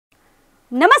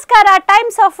ನಮಸ್ಕಾರ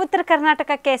times of ಉತ್ತರ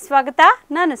ಕರ್ನಾಟಕಕ್ಕೆ ಸ್ವಾಗತ.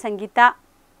 ನಾನು ಸಂಗೀತ.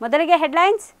 ಮೊದಲಿಗೆ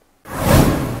ಹೆಡ್ಲೈನ್ಸ್.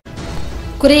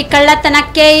 ಕುರಿ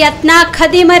ಕಳ್ಳತನಕ್ಕೆ ಯತ್ನ,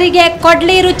 ಖದೀಮರಿಗೆ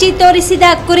ಕೊಡ್ಲಿ ರುಚಿ ತೋರಿಸಿದ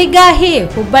ಕುರಿಗಾಹಿ.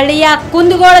 ಹುಬ್ಬಳ್ಳಿಯ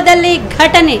ಕುಂದಗೋಳದಲ್ಲಿ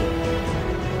ಘಟನೆ.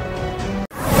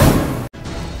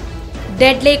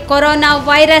 ಡೆಡ್ಲಿ ಕೊರೋನಾ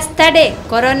ವೈರಸ್ ತಡೆ,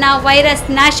 ಕೊರೋನಾ ವೈರಸ್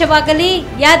ನಾಶವಾಗಲಿ.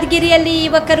 ಯಾದಗಿರಿಯಲ್ಲಿ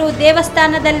ಯುವಕರು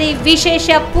ದೇವಸ್ಥಾನದಲ್ಲಿ ವಿಶೇಷ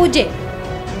ಪೂಜೆ.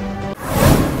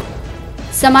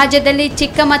 ಸಮಾಜದಲ್ಲಿ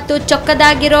ಚಿಕ್ಕ ಮತ್ತು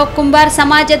ಚೊಕ್ಕದಾಗಿರೋ ಕುಂಬಾರ್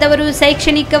ಸಮಾಜದವರು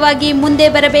ಶೈಕ್ಷಣಿಕವಾಗಿ ಮುಂದೆ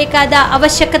ಬರಬೇಕಾದ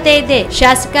ಅವಶ್ಯಕತೆ ಇದೆ.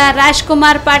 ಶಾಸಕ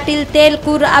ರಾಜ್ಕುಮಾರ್ ಪಾಟೀಲ್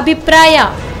ತೇಲ್ಕೂರ್ ಅಭಿಪ್ರಾಯ.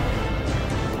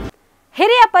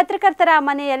 ಹಿರಿಯ ಪತ್ರಕರ್ತರ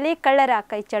ಮನೆಯಲ್ಲಿ ಕಳ್ಳರ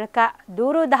ಕೈಚಳಕ.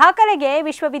 ದೂರು ದಾಖಲೆಗೆ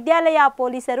ವಿಶ್ವವಿದ್ಯಾಲಯ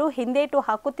ಪೊಲೀಸರು ಹಿಂದೇಟು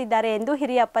ಹಾಕುತ್ತಿದ್ದಾರೆ ಎಂದು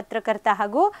ಹಿರಿಯ ಪತ್ರಕರ್ತ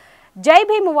ಹಾಗೂ ಜೈ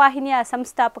ಭೀಮ್ ವಾಹಿನಿಯ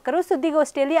ಸಂಸ್ಥಾಪಕರು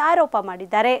ಸುದ್ದಿಗೋಷ್ಠಿಯಲ್ಲಿ ಆರೋಪ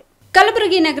ಮಾಡಿದ್ದಾರೆ.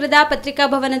 ಕಲಬುರಗಿ ನಗರದ ಪತ್ರಿಕಾ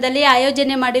ಭವನದಲ್ಲಿ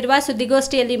ಆಯೋಜನೆ ಮಾಡಿರುವ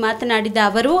ಸುದ್ದಿಗೋಷ್ಠಿಯಲ್ಲಿ ಮಾತನಾಡಿದ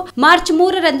ಅವರು, ಮಾರ್ಚ್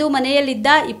 3ರಂದು ಮನೆಯಲ್ಲಿದ್ದ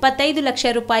 25 ಲಕ್ಷ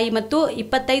ರೂಪಾಯಿ ಮತ್ತು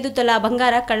 25 ತೊಲಾ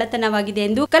ಬಂಗಾರ ಕಳ್ಳತನವಾಗಿದೆ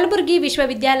ಎಂದು ಕಲಬುರಗಿ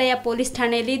ವಿಶ್ವವಿದ್ಯಾಲಯ ಪೊಲೀಸ್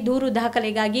ಠಾಣೆಯಲ್ಲಿ ದೂರು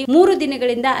ದಾಖಲೆಗಾಗಿ 3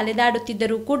 ದಿನಗಳಿಂದ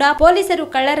ಅಲೆದಾಡುತ್ತಿದ್ದರೂ ಕೂಡ ಪೊಲೀಸರು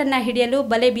ಕಳ್ಳರನ್ನ ಹಿಡಿಯಲು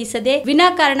ಬಲೆ ಬೀಸದೆ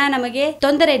ವಿನಾಕಾರಣ ನಮಗೆ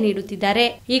ತೊಂದರೆ ನೀಡುತ್ತಿದ್ದಾರೆ.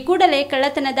 ಈ ಕೂಡಲೇ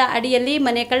ಕಳ್ಳತನದ ಅಡಿಯಲ್ಲಿ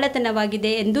ಮನೆ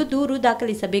ಕಳ್ಳತನವಾಗಿದೆ ಎಂದು ದೂರು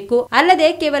ದಾಖಲಿಸಬೇಕು. ಅಲ್ಲದೆ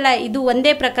ಕೇವಲ ಇದು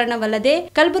ಒಂದೇ ಪ್ರಕರಣವಲ್ಲದೆ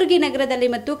ಕಲಬುರಗಿ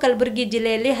ನಗರದಲ್ಲಿ ಮತ್ತು ಕಲಬುರಗಿ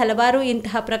ಜಿಲ್ಲೆಯಲ್ಲಿ ಹಲವಾರು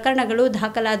ಇಂತಹ ಪ್ರಕರಣಗಳು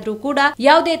ದಾಖಲಾದರೂ ಕೂಡ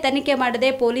ಯಾವುದೇ ತನಿಖೆ ಮಾಡದೆ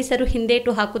ಪೊಲೀಸರು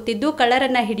ಹಿಂದೇಟು ಹಾಕುತ್ತಿದ್ದು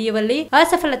ಕಳ್ಳರನ್ನ ಹಿಡಿಯುವಲ್ಲಿ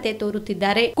ಅಸಫಲತೆ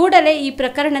ತೋರುತ್ತಿದ್ದಾರೆ. ಕೂಡಲೇ ಈ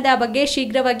ಪ್ರಕರಣದ ಬಗ್ಗೆ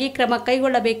ಶೀಘ್ರವಾಗಿ ಕ್ರಮ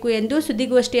ಕೈಗೊಳ್ಳಬೇಕು ಎಂದು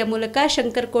ಸುದ್ದಿಗೋಷ್ಠಿಯ ಮೂಲಕ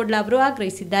ಶಂಕರ್ ಕೋಡ್ಲ ಅವರು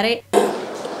ಆಗ್ರಹಿಸಿದ್ದಾರೆ.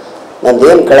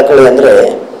 ನಂದೇನು ಕಳಕಳಿ ಅಂದರೆ,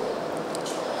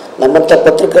 ನಮ್ಮಂಥ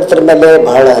ಪತ್ರಕರ್ತರ ಮೇಲೆ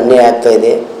ಬಹಳ ಅನ್ಯಾಯ ಆಗ್ತಾ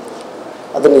ಇದೆ.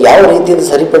 ಅದನ್ನು ಯಾವ ರೀತಿಯಲ್ಲಿ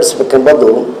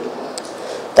ಸರಿಪಡಿಸಬೇಕೆಂಬುದು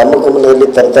ತಮ್ಮ ಗಮನದಲ್ಲಿ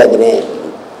ತರ್ತಾ ಇದ್ದೀನಿ.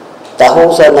 ತಾವು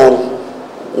ಸಹ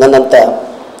ನನ್ನಂಥ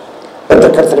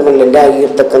ಪತ್ರಕರ್ತರ ಮೇಲೆ ಅನ್ಯಾಯ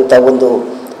ಆಗಿರ್ತಕ್ಕಂಥ ಒಂದು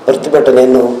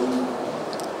ಪ್ರತಿಭಟನೆಯನ್ನು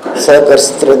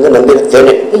ಸಹಕರಿಸುತ್ತಿರುವುದು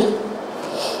ನಂಬಿರುತ್ತೇನೆ.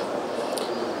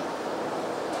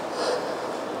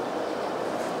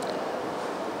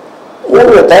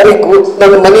 3ನೇ ತಾರೀಕು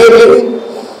ನನ್ನ ಮನೆಯಲ್ಲಿ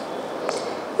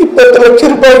 20 ಲಕ್ಷ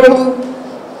ರೂಪಾಯಿಗಳು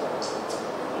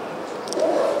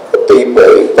ಮತ್ತು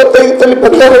 25 ತೊಲೆ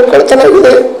ಬಂಗಾರ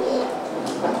ಕಳ್ಳತನವಾಗಿದೆ.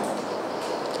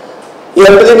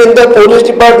 2 ದಿನದಿಂದ ಪೊಲೀಸ್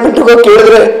ಡಿಪಾರ್ಟ್ಮೆಂಟ್ಗೆ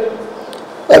ಕೇಳಿದ್ರೆ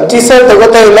ಅರ್ಜಿ ಸಹ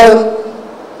ತಗೋತಾ ಇಲ್ಲ.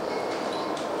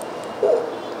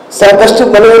 ಸಾಕಷ್ಟು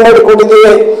ಮನವಿ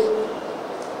ಮಾಡಿಕೊಂಡಿದ್ದೇವೆ.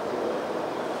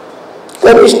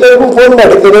 ಕಮಿಷನರ್ಗೂ ಫೋನ್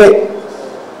ಮಾಡಿದ್ದೀನಿ,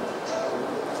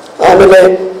 ಆಮೇಲೆ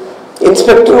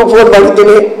ಇನ್ಸ್ಪೆಕ್ಟರ್ಗೂ ಫೋನ್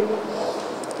ಮಾಡಿದ್ದೀನಿ.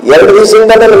 2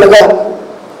 ದಿವಸದಿಂದ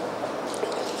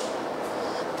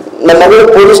ನಮ್ಮ ಮಗಳು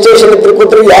ಪೊಲೀಸ್ ಸ್ಟೇಷನ್ ಇದ್ರು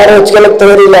ಕೂತ್ರು ಯಾರು ಹಚ್ಕೊಳ್ಳಕ್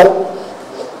ತಗೋರಿಲ್ಲ.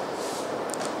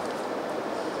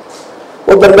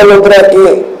 ಒಬ್ಬರ ಮೇಲೆ ಒಬ್ಬರು ಹಾಕಿ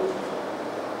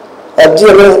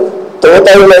ಅರ್ಜಿಯನ್ನು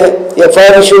ತಗೋತಾ ಇಲ್ಲ,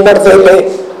 FIR ಇಶ್ಯೂ ಮಾಡ್ತಾ ಇಲ್ಲ.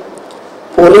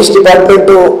 ಪೊಲೀಸ್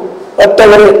ಡಿಪಾರ್ಟ್ಮೆಂಟು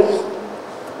ಅಟ್ಟವರು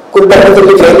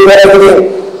ಕುಂದಗೋಳದಲ್ಲಿ ಫೇಲ್ಯೂರ್ ಆಗಿದೆ.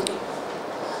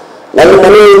 ನನ್ನ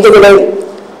ಮನೆ ಹಿಂದುಗಡೆ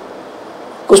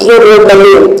ಕುಷ್ಣೂರು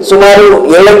ರೋಡ್ನಲ್ಲಿ ಸುಮಾರು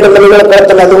 7-8 ಮನೆಗಳ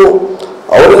ಕಳ್ಳತನದು,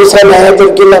 ಅವರಿಗೂ ಸಹ ನ್ಯಾಯ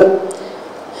ದೊರಕಿಲ್ಲ.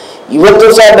 ಇವತ್ತು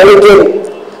ಸಹ ಬೆಳಿಗ್ಗೆ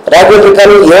ರಾಘವೇಂದ್ರ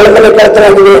ಕಾಲೋನಿ 7 ಮನೆ ಕಳ್ಳತನ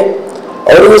ಆಗಿದೆ,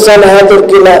 ಅವರಿಗೂ ಸಹ ನ್ಯಾಯ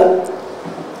ದೊರಕಿಲ್ಲ.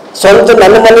 ಸ್ವಂತ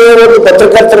ನನ್ನ ಮನೆಯ ಒಂದು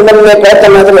ಪತ್ರಕರ್ತರ ಮನೆ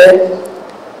ಕಳ್ಳತನ ಆದರೆ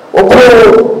ಒಬ್ಬರು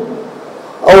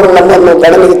ಅವರು ನಮ್ಮನ್ನು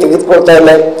ಗಣನೆಗೆ ತೆಗೆದುಕೊಳ್ತಾ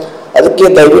ಇಲ್ಲ. ಅದಕ್ಕೆ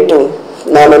ದಯವಿಟ್ಟು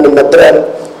ನಾನು ನಿಮ್ಮ ಹತ್ರ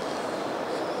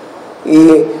ಈ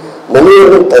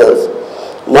ಮನೆಯನ್ನು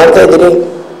ಮಾಡ್ತಾ ಇದ್ದೀನಿ.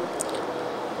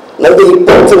 ನಮಗೆ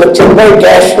 20 ಲಕ್ಷ ರೂಪಾಯಿ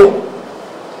ಕ್ಯಾಶು,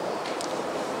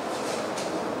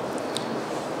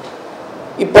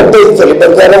 25 ತೊಲೆ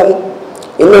ಬಂಗಾರ,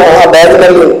 ಇನ್ನು ಆ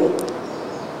ಬ್ಯಾಗ್ನಲ್ಲಿ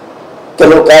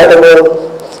ಕೆಲವು ಕಾರ್ಡ್ಗಳು,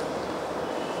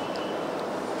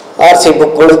 RC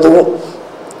ಬುಕ್ಗಳಿದ್ದು.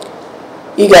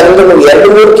 ಈಗ ಅಲ್ಲಿ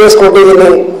 2-3 ಕೇಸ್ ಕೊಟ್ಟಿದ್ದೀನಿ.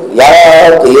 ಯಾವ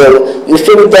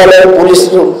ವಿಶ್ವವಿದ್ಯಾಲಯ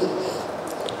ಪೊಲೀಸರು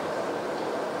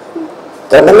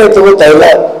ಕ್ರಮವೇ ತಗೋತಾ ಇಲ್ಲ.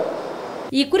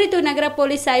 ಈ ಕುರಿತು ನಗರ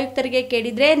ಪೊಲೀಸ್ ಆಯುಕ್ತರಿಗೆ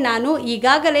ಕೇಳಿದ್ರೆ, ನಾನು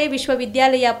ಈಗಾಗಲೇ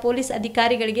ವಿಶ್ವವಿದ್ಯಾಲಯ ಪೊಲೀಸ್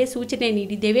ಅಧಿಕಾರಿಗಳಿಗೆ ಸೂಚನೆ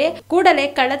ನೀಡಿದ್ದೇವೆ. ಕೂಡಲೇ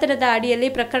ಕಳ್ಳತನದ ಅಡಿಯಲ್ಲಿ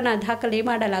ಪ್ರಕರಣ ದಾಖಲೆ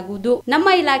ಮಾಡಲಾಗುವುದು. ನಮ್ಮ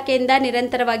ಇಲಾಖೆಯಿಂದ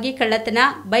ನಿರಂತರವಾಗಿ ಕಳ್ಳತನ,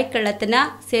 ಬೈಕ್ ಕಳ್ಳತನ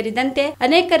ಸೇರಿದಂತೆ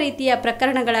ಅನೇಕ ರೀತಿಯ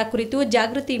ಪ್ರಕರಣಗಳ ಕುರಿತು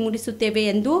ಜಾಗೃತಿ ಮೂಡಿಸುತ್ತೇವೆ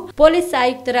ಎಂದು ಪೊಲೀಸ್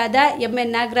ಆಯುಕ್ತರಾದ MN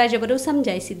ನಾಗರಾಜ್ ಅವರು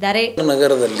ಸಮಜಾಯಿಸಿದ್ದಾರೆ.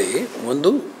 ನಗರದಲ್ಲಿ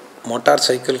ಒಂದು ಮೋಟಾರ್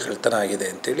ಸೈಕಲ್ ಕಳ್ಳತನ ಆಗಿದೆ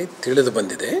ಅಂತೇಳಿ ತಿಳಿದು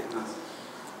ಬಂದಿದೆ.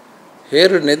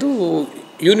 ಎರಡನೇದು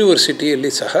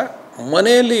ಯೂನಿವರ್ಸಿಟಿಯಲ್ಲಿ ಸಹ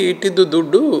ಮನೆಯಲ್ಲಿ ಇಟ್ಟಿದ್ದು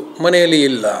ದುಡ್ಡು ಮನೆಯಲ್ಲಿ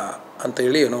ಇಲ್ಲ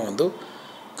ಅಂತೇಳಿ ಏನೋ ಒಂದು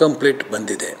ಕಂಪ್ಲೇಂಟ್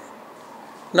ಬಂದಿದೆ.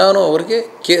 ನಾನು ಅವರಿಗೆ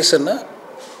ಕೇಸನ್ನು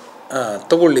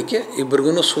ತಗೊಳ್ಳಿಕ್ಕೆ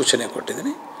ಇಬ್ಬರಿಗೂ ಸೂಚನೆ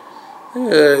ಕೊಟ್ಟಿದ್ದೀನಿ.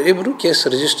 ಇಬ್ಬರು ಕೇಸ್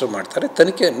ರಿಜಿಸ್ಟರ್ ಮಾಡ್ತಾರೆ,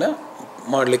 ತನಿಖೆಯನ್ನು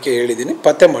ಮಾಡಲಿಕ್ಕೆ ಹೇಳಿದ್ದೀನಿ,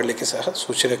 ಪತ್ತೆ ಮಾಡಲಿಕ್ಕೆ ಸಹ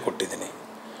ಸೂಚನೆ ಕೊಟ್ಟಿದ್ದೀನಿ.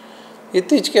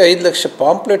 ಇತ್ತೀಚೆಗೆ 5 ಲಕ್ಷ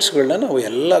ಪಾಂಪ್ಲೆಟ್ಸ್ಗಳನ್ನ ನಾವು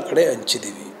ಎಲ್ಲ ಕಡೆ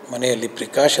ಹಂಚಿದ್ದೀವಿ. ಮನೆಯಲ್ಲಿ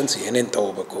ಪ್ರಿಕಾಷನ್ಸ್ ಏನೇನು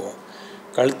ತಗೋಬೇಕು,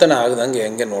 ಕಳ್ತನ ಆಗದಂಗೆ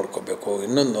ಹೆಂಗೆ ನೋಡ್ಕೋಬೇಕು,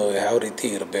 ಇನ್ನೊಂದು ಯಾವ ರೀತಿ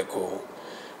ಇರಬೇಕು,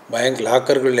 ಬ್ಯಾಂಕ್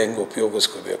ಲಾಕರ್ಗಳನ್ನ ಹೆಂಗೆ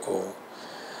ಉಪಯೋಗಿಸ್ಕೋಬೇಕು,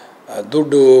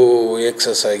 ದುಡ್ಡು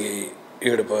ಎಕ್ಸಸ್ ಆಗಿ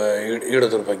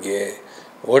ಇಡೋದ್ರ ಬಗ್ಗೆ,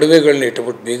 ಒಡವೆಗಳನ್ನ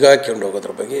ಇಟ್ಬಿಟ್ಟು ಬೀಗ ಹಾಕ್ಕೊಂಡು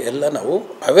ಹೋಗೋದ್ರ ಬಗ್ಗೆ ಎಲ್ಲ ನಾವು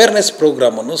ಅವೇರ್ನೆಸ್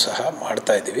ಪ್ರೋಗ್ರಾಮನ್ನು ಸಹ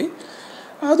ಮಾಡ್ತಾಯಿದ್ದೀವಿ.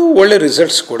 ಅದು ಒಳ್ಳೆ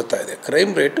ರಿಸಲ್ಟ್ಸ್ ಕೊಡ್ತಾಯಿದೆ.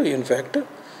 Crime rate in fact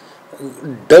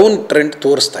down trend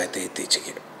ತೋರಿಸ್ತೈತೆ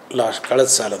ಇತ್ತೀಚೆಗೆ, ಕಳೆದ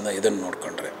ಸಾಲನ್ನು ಇದನ್ನು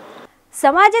ನೋಡಿಕೊಂಡ್ರೆ.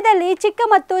 ಸಮಾಜದಲ್ಲಿ ಚಿಕ್ಕ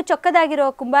ಮತ್ತು ಚೊಕ್ಕದಾಗಿರುವ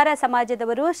ಕುಂಬಾರ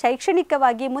ಸಮಾಜದವರು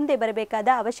ಶೈಕ್ಷಣಿಕವಾಗಿ ಮುಂದೆ ಬರಬೇಕಾದ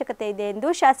ಅವಶ್ಯಕತೆ ಇದೆ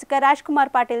ಎಂದು ಶಾಸಕ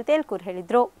ರಾಜ್ಕುಮಾರ್ ಪಾಟೀಲ್ ತೇಲ್ಕೂರ್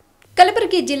ಹೇಳಿದರು.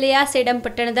 ಕಲಬುರಗಿ ಜಿಲ್ಲೆಯ ಸೇಡಂ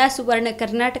ಪಟ್ಟಣದ ಸುವರ್ಣ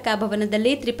ಕರ್ನಾಟಕ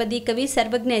ಭವನದಲ್ಲಿ ತ್ರಿಪದಿ ಕವಿ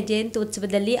ಸರ್ವಜ್ಞ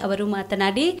ಜಯಂತ್ಯೋತ್ಸವದಲ್ಲಿ ಅವರು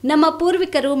ಮಾತನಾಡಿ, ನಮ್ಮ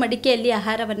ಪೂರ್ವಿಕರು ಮಡಿಕೆಯಲ್ಲಿ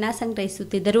ಆಹಾರವನ್ನ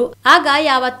ಸಂಗ್ರಹಿಸುತ್ತಿದ್ದರು. ಆಗ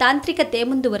ಯಾವ ತಾಂತ್ರಿಕತೆ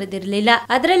ಮುಂದುವರೆದಿರಲಿಲ್ಲ.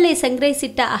 ಅದರಲ್ಲಿ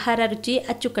ಸಂಗ್ರಹಿಸಿಟ್ಟ ಆಹಾರ ರುಚಿ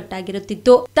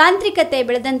ಅಚ್ಚುಕಟ್ಟಾಗಿರುತ್ತಿತ್ತು. ತಾಂತ್ರಿಕತೆ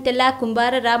ಬೆಳೆದಂತೆಲ್ಲ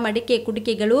ಕುಂಬಾರರ ಮಡಿಕೆ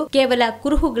ಕುಡಿಕೆಗಳು ಕೇವಲ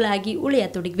ಕುರುಹುಗಳಾಗಿ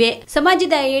ಉಳಿಯತೊಡಗಿವೆ.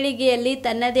 ಸಮಾಜದ ಏಳಿಗೆಯಲ್ಲಿ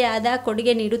ತನ್ನದೇ ಆದ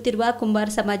ಕೊಡುಗೆ ನೀಡುತ್ತಿರುವ ಕುಂಬಾರ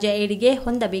ಸಮಾಜ ಏಳಿಗೆ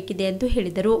ಹೊಂದಬೇಕಿದೆ ಎಂದು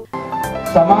ಹೇಳಿದರು.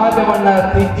 ಸಮಾಜವನ್ನ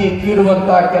ತಿದ್ದಿ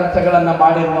ತೀಡುವಂತಹ ಕೆಲಸಗಳನ್ನ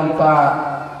ಮಾಡಿರುವಂತಹ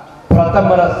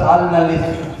ಪ್ರಥಮರ ಸಾಲಿನಲ್ಲಿ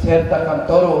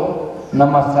ಸೇರ್ತಕ್ಕಂಥವ್ರು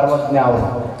ನಮ್ಮ ಸರ್ವಜ್ಞ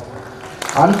ಅವರು.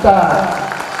 ಅಂತ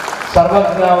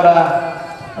ಸರ್ವಜ್ಞ ಅವರ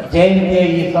ಜಯಂತಿಯ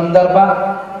ಈ ಸಂದರ್ಭ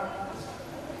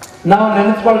ನಾವು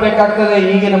ನೆನೆಸ್ಕೊಳ್ಬೇಕಾಗ್ತದೆ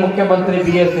ಈಗಿನ ಮುಖ್ಯಮಂತ್ರಿ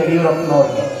BS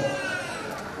ಯಡಿಯೂರಪ್ಪನವ್ರಿಗೆ.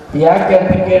 ಯಾಕೆ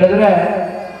ಅಂತ ಕೇಳಿದ್ರೆ,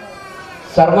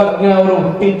 ಸರ್ವಜ್ಞ ಅವರು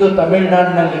ಹುಟ್ಟಿದ್ದು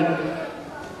ತಮಿಳುನಾಡಿನಲ್ಲಿ.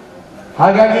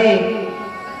 ಹಾಗಾಗಿ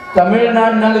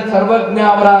ತಮಿಳುನಾಡಿನಲ್ಲಿ ಸರ್ವಜ್ಞ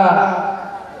ಅವರ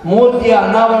ಮೂರ್ತಿಯ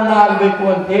ಅನಾವರಣ ಆಗಬೇಕು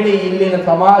ಅಂತೇಳಿ ಇಲ್ಲಿನ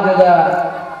ಸಮಾಜದ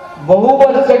ಬಹು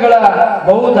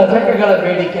ದಶಕಗಳ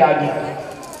ಬೇಡಿಕೆ ಆಗಿತ್ತು.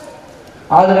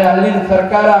 ಆದರೆ ಅಲ್ಲಿನ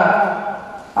ಸರ್ಕಾರ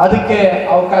ಅದಕ್ಕೆ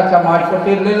ಅವಕಾಶ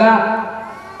ಮಾಡಿಕೊಟ್ಟಿರಲಿಲ್ಲ.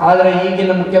 ಆದರೆ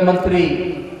ಈಗಿನ ಮುಖ್ಯಮಂತ್ರಿ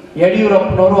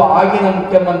ಯಡಿಯೂರಪ್ಪನವರು ಆಗಿನ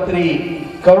ಮುಖ್ಯಮಂತ್ರಿ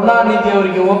ಕರುಣಾನಿಧಿ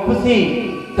ಅವರಿಗೆ ಒಪ್ಪಿಸಿ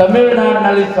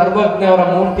ತಮಿಳುನಾಡಿನಲ್ಲಿ ಸರ್ವಜ್ಞ ಅವರ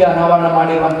ಮೂರ್ತಿ ಅನಾವರಣ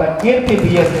ಮಾಡಿರುವಂತಹ ಕೀರ್ತಿ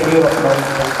BS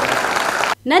ಯಡಿಯೂರಪ್ಪನವರು.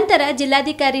 ನಂತರ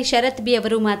ಜಿಲ್ಲಾಧಿಕಾರಿ ಶರತ್ ಬಿ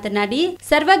ಅವರು ಮಾತನಾಡಿ,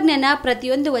 ಸರ್ವಜ್ಞನ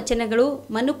ಪ್ರತಿಯೊಂದು ವಚನಗಳು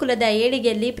ಮನುಕುಲದ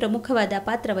ಏಳಿಗೆಯಲ್ಲಿ ಪ್ರಮುಖವಾದ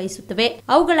ಪಾತ್ರ ವಹಿಸುತ್ತವೆ.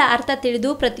 ಅವುಗಳ ಅರ್ಥ ತಿಳಿದು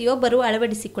ಪ್ರತಿಯೊಬ್ಬರು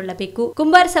ಅಳವಡಿಸಿಕೊಳ್ಳಬೇಕು.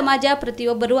 ಕುಂಬಾರ ಸಮಾಜ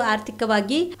ಪ್ರತಿಯೊಬ್ಬರು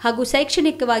ಆರ್ಥಿಕವಾಗಿ ಹಾಗೂ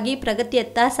ಶೈಕ್ಷಣಿಕವಾಗಿ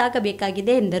ಪ್ರಗತಿಯತ್ತ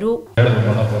ಸಾಗಬೇಕಾಗಿದೆ ಎಂದರು.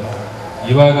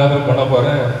 ಇವಾಗಾದ್ರೂ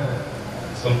ಕೊಂಡೋಗೋರೆ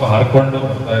ಸ್ವಲ್ಪ ಹರ್ಕೊಂಡು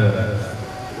ಬರ್ತಾ ಇದ್ದಾರೆ.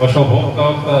 ವರ್ಷ ಹೋಗ್ತಾ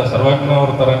ಹೋಗ್ತಾ ಸರ್ವಜ್ಞ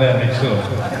ಅವ್ರ ತರನೇ ನೆಕ್ಸ್ಟ್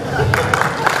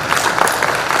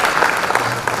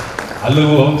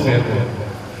ಅಲ್ಲಿಗೂ ಹೋಗಿ ಸೇರ್ಬೋದು.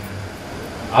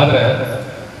 ಆದರೆ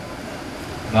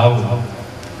ನಾವು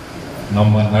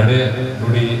ನಮ್ಮ ನಡೆ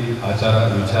ನುಡಿ ಆಚಾರ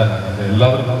ವಿಚಾರ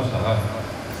ಎಲ್ಲದರಲ್ಲೂ ಸಹ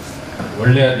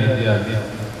ಒಳ್ಳೆಯ ರೀತಿಯಾಗಿ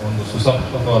ಒಂದು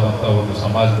ಸುಸಂಸ್ಕೃತವಾದಂಥ ಒಂದು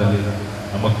ಸಮಾಜದಲ್ಲಿ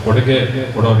ನಮಗೆ ಕೊಡುಗೆ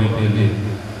ಕೊಡೋ ರೀತಿಯಲ್ಲಿ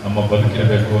ನಮ್ಮ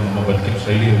ಬದುಕಿರಬೇಕು, ನಮ್ಮ ಬದುಕಿನ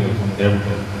ಶೈಲಿ ಇರಬೇಕು ಅಂತ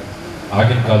ಹೇಳ್ಬಿಟ್ಟು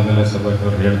ಆಗಿನ ಕಾಲದಲ್ಲೇ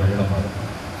ಸರ್ವಜ್ಞರು ಹೇಳಿದಂತ ಮಾತು.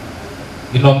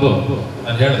 ಇನ್ನೊಂದು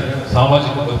ನಾನು ಹೇಳಿದೆ,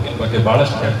 ಸಾಮಾಜಿಕ ಬದುಕಿನ ಬಗ್ಗೆ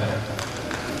ಭಾಳಷ್ಟು ಹೇಳ್ತಾರೆ.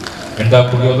 ಹೆಂಡ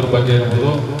ಕುಡಿಯೋದ್ರ ಬಗ್ಗೆ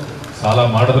ಇರ್ಬೋದು, ಸಾಲ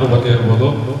ಮಾಡೋದ್ರ ಬಗ್ಗೆ ಇರ್ಬೋದು.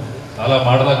 ಸಾಲ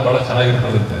ಮಾಡಿದಾಗ ಭಾಳ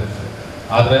ಚೆನ್ನಾಗಿರ್ತದಂತೆ.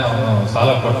 ಆದರೆ ಅವನು ಸಾಲ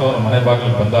ಕೊಟ್ಟು ಅವನ ಮನೆ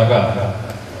ಬಾಗಿಲಿಗೆ ಬಂದಾಗ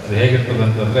ಅದು ಹೇಗಿರ್ತದೆ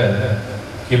ಅಂತಂದರೆ,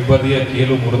 ಕಿಬ್ಬದಿಯ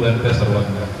ಕೀಲು ಮುರಿದಂತೆ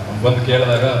ಸರ್ವಜ್ಞ. ಬಂದು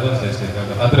ಕೇಳಿದಾಗ ಅದನ್ನು ಸಹಿಸಬೇಕಾಗ.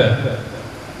 ಆದರೆ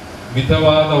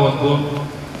ಮಿತವಾದ ಒಂದು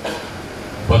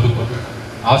ಬದುಕು,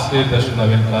 ಆಸ್ತಿ ಇದ್ದಷ್ಟು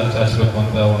ನಾವೇನು ಕಾಲು ಚಾಚಬೇಕು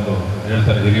ಅಂತ ಒಂದು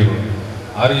ಹೇಳ್ತಾರೆ ಹಿರಿಯರು.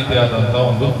 ಆ ರೀತಿಯಾದಂಥ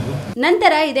ಒಂದು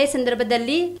ನಂತರ ಇದೇ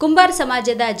ಸಂದರ್ಭದಲ್ಲಿ ಕುಂಬಾರ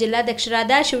ಸಮಾಜದ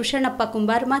ಜಿಲ್ಲಾಧ್ಯಕ್ಷರಾದ ಶಿವಶರಣಪ್ಪ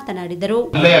ಕುಂಬಾರ್ ಮಾತನಾಡಿದರು.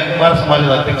 ಜಿಲ್ಲೆಯ ಕುಂಬಾರ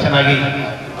ಸಮಾಜದ ಅಧ್ಯಕ್ಷನಾಗಿ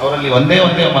ಅವರಲ್ಲಿ ಒಂದೇ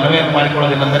ಮನವಿಯನ್ನು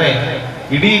ಮಾಡಿಕೊಳ್ಳೋದೇನೆಂದರೆ,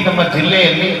 ಇಡೀ ನಮ್ಮ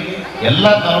ಜಿಲ್ಲೆಯಲ್ಲಿ ಎಲ್ಲ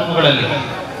ತಾಲೂಕುಗಳಲ್ಲಿ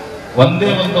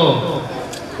ಒಂದೇ ಒಂದು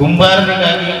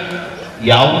ಕುಂಬಾರನಿಗಾಗಿ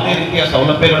ಯಾವುದೇ ರೀತಿಯ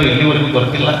ಸೌಲಭ್ಯಗಳು ಇಲ್ಲಿವರೆಗೂ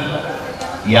ದೊರೆತಿಲ್ಲ.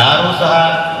 ಯಾರೂ ಸಹ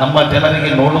ನಮ್ಮ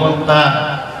ಜನರಿಗೆ ನೋಡುವಂಥ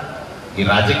ಈ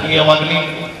ರಾಜಕೀಯವಾಗಲಿ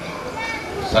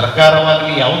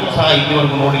ಸರ್ಕಾರವಾಗಲಿ ಯಾವುದೂ ಸಹ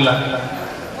ಇಲ್ಲಿವರೆಗೂ ನೋಡಿಲ್ಲ.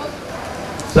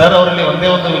 ಸರ್ ಅವರಲ್ಲಿ ಒಂದೇ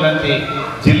ಒಂದು ವಿನಂತಿ,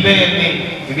 ಜಿಲ್ಲೆಯಲ್ಲಿ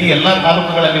ಇಡೀ ಎಲ್ಲ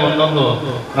ತಾಲೂಕುಗಳಲ್ಲಿ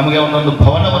ನಮಗೆ ಒಂದೊಂದು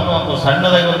ಭವನವನ್ನು, ಒಂದು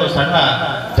ಸಣ್ಣದಾಗಿ ಒಂದು ಸಣ್ಣ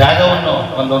ಜಾಗವನ್ನು,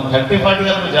 ಒಂದೊಂದು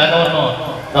 30-40 ಜಾಗವನ್ನು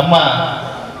ತಮ್ಮ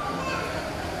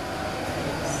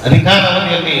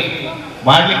ಅಧಿಕಾರಾವಧಿಯಲ್ಲಿ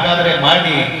ಮಾಡಲಿಕ್ಕಾದರೆ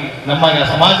ಮಾಡಿ ನಮ್ಮ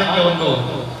ಸಮಾಜಕ್ಕೆ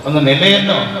ಒಂದು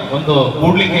ನೆಲೆಯನ್ನು, ಒಂದು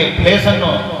ಕೂಡ್ಲಿಕ್ಕೆ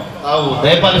ಪ್ಲೇಸನ್ನು ತಾವು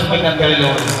ದಯಪಾಲಿಸಬೇಕಂತ ಹೇಳಿ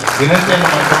ವಿನಂತಿಯನ್ನು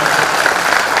ಮಾಡ್ತಾರೆ.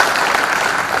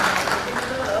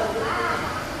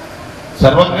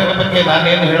 ಸರ್ವಜ್ಞರ ಬಗ್ಗೆ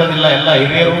ನಾನೇನು ಹೇಳೋದಿಲ್ಲ, ಎಲ್ಲ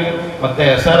ಹಿರಿಯರು ಮತ್ತೆ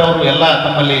ಸರ್ ಅವರು ಎಲ್ಲ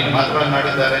ತಮ್ಮಲ್ಲಿ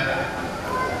ಮಾತುಗಳನ್ನಾಡಿದ್ದಾರೆ.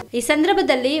 ಈ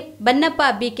ಸಂದರ್ಭದಲ್ಲಿ ಬನ್ನಪ್ಪ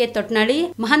ಬಿಕೆ ತೊಟ್ನಾಳಿ,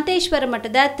 ಮಹಂತೇಶ್ವರ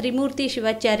ಮಠದ ತ್ರಿಮೂರ್ತಿ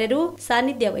ಶಿವಾಚಾರ್ಯರು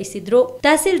ಸಾನ್ನಿಧ್ಯ ವಹಿಸಿದ್ರು.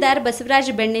 ತಹಸೀಲ್ದಾರ್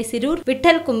ಬಸವರಾಜ್ ಬೆಣ್ಣೆಸಿರೂರ್,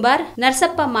 ವಿಠಲ್ ಕುಂಬಾರ್,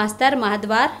 ನರಸಪ್ಪ ಮಾಸ್ತರ್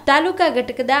ಮಹದ್ವಾರ್, ತಾಲೂಕಾ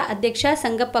ಘಟಕದ ಅಧ್ಯಕ್ಷ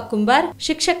ಸಂಗಪ್ಪ ಕುಂಬಾರ್,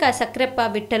 ಶಿಕ್ಷಕ ಸಕ್ರೆಪ್ಪ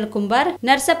ವಿಠಲ್ ಕುಂಬಾರ್,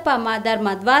 ನರಸಪ್ಪ ಮಾದಾರ್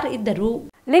ಮದ್ವಾರ್ ಇದ್ದರು.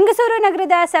 ಲಿಂಗಸೂರು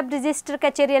ನಗರದ ಸಬ್ ರಿಜಿಸ್ಟರ್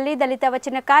ಕಚೇರಿಯಲ್ಲಿ ದಲಿತ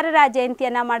ವಚನಕಾರರ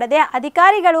ಜಯಂತಿಯನ್ನ ಮಾಡದೆ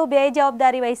ಅಧಿಕಾರಿಗಳು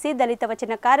ಬೇಜವಾಬ್ದಾರಿ ವಹಿಸಿ ದಲಿತ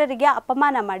ವಚನಕಾರರಿಗೆ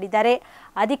ಅಪಮಾನ ಮಾಡಿದ್ದಾರೆ.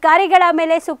 ಅಧಿಕಾರಿಗಳ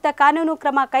ಮೇಲೆ ಸೂಕ್ತ ಕಾನೂನು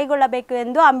ಕ್ರಮ ಕೈಗೊಳ್ಳಬೇಕು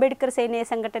ಎಂದು ಅಂಬೇಡ್ಕರ್ ಸೇನೆ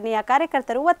ಸಂಘಟನೆಯ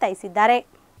ಕಾರ್ಯಕರ್ತರು ಒತ್ತಾಯಿಸಿದ್ದಾರೆ.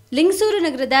 ಲಿಂಗಸೂರು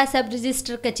ನಗರದ ಸಬ್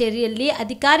ರಿಜಿಸ್ಟರ್ ಕಚೇರಿಯಲ್ಲಿ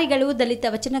ಅಧಿಕಾರಿಗಳು ದಲಿತ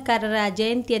ವಚನಕಾರರ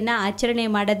ಜಯಂತಿಯನ್ನ ಆಚರಣೆ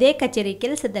ಮಾಡದೆ ಕಚೇರಿ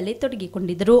ಕೆಲಸದಲ್ಲಿ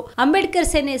ತೊಡಗಿಕೊಂಡಿದ್ದರು. ಅಂಬೇಡ್ಕರ್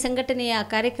ಸೇನೆ ಸಂಘಟನೆಯ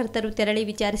ಕಾರ್ಯಕರ್ತರು ತೆರಳಿ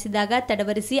ವಿಚಾರಿಸಿದಾಗ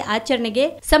ತಡವರಿಸಿ ಆಚರಣೆಗೆ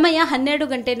ಸಮಯ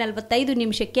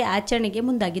 12:45 ಆಚರಣೆಗೆ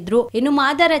ಮುಂದಾಗಿದ್ರು. ಇನ್ನು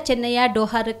ಮಾದಾರ ಚೆನ್ನಯ್ಯ,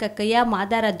 ಡೋಹಾರ ಕಕ್ಕಯ್ಯ,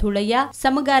 ಮಾದಾರ ಧೂಳಯ್ಯ,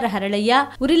 ಸಮಗಾರ ಹರಳಯ್ಯ,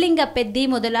 ಉರಿಲಿಂಗ ಪೆದ್ದಿ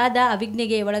ಮೊದಲಾದ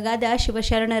ಅವಿಜ್ಞೆಗೆ ಒಳಗಾದ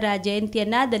ಶಿವಶರಣರ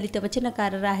ಜಯಂತಿಯನ್ನ ದಲಿತ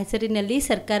ವಚನಕಾರರ ಹೆಸರಿನಲ್ಲಿ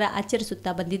ಸರ್ಕಾರ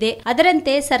ಆಚರಿಸುತ್ತಾ ಬಂದಿದೆ.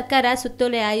 ಅದರಂತೆ ಸರ್ಕಾರ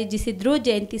ಸುತ್ತೋಲೆ ಆಯೋಜಿಸಿದ್ರು.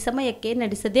 ಜಯಂತಿ ಸಮಯಕ್ಕೆ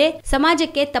ನಡೆಸದೆ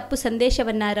ಸಮಾಜಕ್ಕೆ ತಪ್ಪು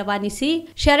ಸಂದೇಶವನ್ನ ರವಾನಿಸಿ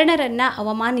ಶರಣರನ್ನ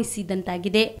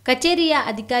ಅವಮಾನಿಸಿದಂತಾಗಿದೆ. ಕಚೇರಿಯ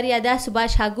ಅಧಿಕಾರಿಯಾದ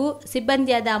ಸುಭಾಷ್ ಹಾಗೂ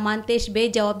ಸಿಬ್ಬಂದಿಯಾದ ಮಾಂತೇಶ್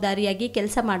ಬೇಜವಾಬ್ದಾರಿಯಾಗಿ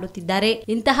ಕೆಲಸ ಮಾಡುತ್ತಿದ್ದಾರೆ.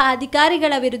 ಇಂತಹ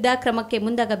ಅಧಿಕಾರಿಗಳ ವಿರುದ್ಧ ಕ್ರಮಕ್ಕೆ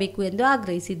ಮುಂದಾಗಬೇಕು ಎಂದು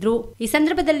ಆಗ್ರಹಿಸಿದ್ರು. ಈ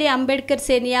ಸಂದರ್ಭದಲ್ಲಿ ಅಂಬೇಡ್ಕರ್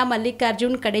ಸೇನೆಯ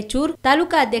ಮಲ್ಲಿಕಾರ್ಜುನ್ ಕಡೆಚೂರ್,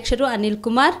 ತಾಲೂಕಾ ಅಧ್ಯಕ್ಷರು ಅನಿಲ್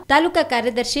ಕುಮಾರ್, ತಾಲೂಕಾ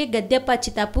ಕಾರ್ಯದರ್ಶಿ ಗದ್ಯಪ್ಪ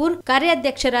ಚಿತಾಪೂರ್,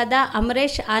 ಕಾರ್ಯಾಧ್ಯಕ್ಷರಾದ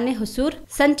ಅಮರೇಶ್ ಆನೆಹೊಸೂರ್,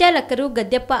 ಸಂಚಾಲಕರು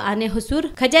ಗದ್ಯಪ್ಪ ಆನೆಹೊಸೂರ್,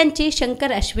 ಖಜಾಂಚಿ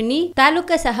ಶಂಕರ್ ಅಶ್ವಿನಿ,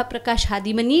 ತಾಲೂಕಾ ಸಹಪ್ರಕಾಶ್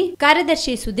ಹಾದಿಮನಿ,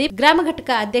 ಕಾರ್ಯದರ್ಶಿ ಸುದೀಪ್, ಗ್ರಾಮ ಘಟಕ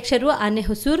ಅಧ್ಯಕ್ಷರು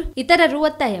ಆನೆಹೊಸೂರ್ ಇತರರು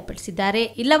ಒತ್ತಾಯಪಡಿಸಿದ್ದಾರೆ.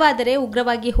 ಇಲ್ಲವಾದರೆ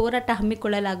ಉಗ್ರವಾಗಿ ಹೋರಾಟ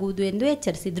ಹಮ್ಮಿಕೊಳ್ಳಲಾಗುವುದು ಎಂದು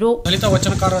ಎಚ್ಚರಿಸಿದರು. ದಲಿತ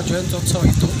ವಚನಕಾರರ ಜಯಂತ್ಯೋತ್ಸವ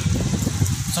ಇದ್ದು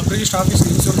ಸಬ್ ರಿಜಿಸ್ಟರ್ ಆಫೀಸ್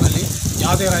ಲಿಂಗಸೂರಿನಲ್ಲಿ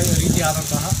ಯಾವುದೇ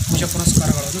ರೀತಿಯಾದಂತಹ ಪೂಜೆ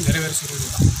ಪುನಸ್ಕಾರಗಳನ್ನು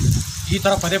ನೆರವೇರಿಸಿರುವುದಿಲ್ಲ. ಈ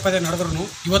ಥರ ಪದೇ ಪದೇ ನಡೆದ್ರೂ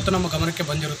ಇವತ್ತು ನಮ್ಮ ಗಮನಕ್ಕೆ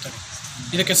ಬಂದಿರುತ್ತದೆ.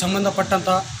 ಇದಕ್ಕೆ ಸಂಬಂಧಪಟ್ಟಂಥ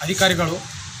ಅಧಿಕಾರಿಗಳು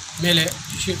ಮೇಲೆ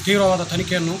ತೀವ್ರವಾದ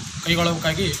ತನಿಖೆಯನ್ನು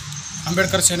ಕೈಗೊಳ್ಳಬೇಕಾಗಿ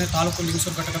ಅಂಬೇಡ್ಕರ್ ಸೇನೆ ತಾಲೂಕು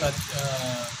ಲಿಂಗಸೂರು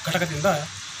ಘಟಕದಿಂದ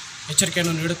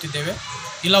ಎಚ್ಚರಿಕೆಯನ್ನು ನೀಡುತ್ತಿದ್ದೇವೆ.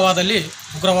 ಇಲ್ಲವಾದಲ್ಲಿ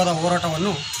ಉಗ್ರವಾದ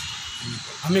ಹೋರಾಟವನ್ನು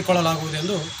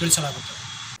ಹಮ್ಮಿಕೊಳ್ಳಲಾಗುವುದೆಂದು ತಿಳಿಸಲಾಗುತ್ತದೆ.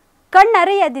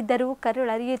 ಕಣ್ಣರಿಯದಿದ್ದರೂ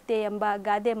ಕರುಳರಿಯುತ್ತೆ ಎಂಬ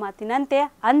ಗಾದೆ ಮಾತಿನಂತೆ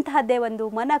ಅಂತಹದ್ದೇ ಒಂದು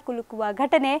ಮನ ಕುಲುಕುವ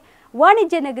ಘಟನೆ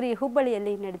ವಾಣಿಜ್ಯ ನಗರಿ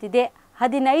ಹುಬ್ಬಳ್ಳಿಯಲ್ಲಿ ನಡೆದಿದೆ.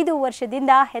 15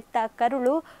 ವರ್ಷದಿಂದ ಹೆತ್ತ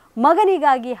ಕರುಳು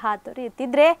ಮಗನಿಗಾಗಿ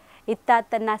ಹಾತೊರೆಯುತ್ತಿದ್ರೆ ಇತ್ತ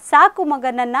ತನ್ನ ಸಾಕು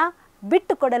ಮಗನನ್ನ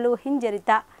ಬಿಟ್ಟುಕೊಡಲು ಹಿಂಜರಿತ.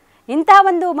 ಇಂತಹ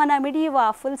ಒಂದು ಮನ ಮಿಡಿಯುವ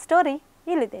ಫುಲ್ ಸ್ಟೋರಿ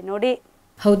ಇಲ್ಲಿದೆ ನೋಡಿ.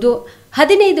 ಹೌದು,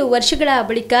 15 ವರ್ಷಗಳ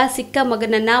ಬಳಿಕ ಸಿಕ್ಕ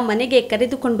ಮಗನನ್ನ ಮನೆಗೆ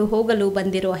ಕರೆದುಕೊಂಡು ಹೋಗಲು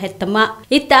ಬಂದಿರೋ ಹೆತ್ತಮ್ಮ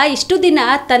ಇತ್ತ ಇಷ್ಟು ದಿನ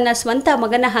ತನ್ನ ಸ್ವಂತ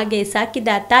ಮಗನ ಹಾಗೆ ಸಾಕಿದ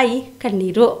ತಾಯಿ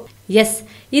ಕಣ್ಣೀರು. ಎಸ್,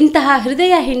 ಇಂತಹ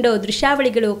ಹೃದಯ ಹಿಂಡೋ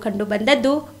ದೃಶ್ಯಾವಳಿಗಳು ಕಂಡು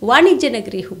ಬಂದದ್ದು ವಾಣಿಜ್ಯ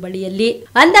ನಗರಿ ಹುಬ್ಬಳ್ಳಿಯಲ್ಲಿ.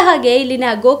 ಅಂದಹಾಗೆ ಇಲ್ಲಿನ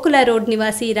ಗೋಕುಲ ರೋಡ್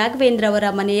ನಿವಾಸಿ ರಾಘವೇಂದ್ರ ಅವರ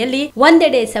ಮನೆಯಲ್ಲಿ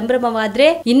ಒಂದೆಡೆ ಸಂಭ್ರಮವಾದ್ರೆ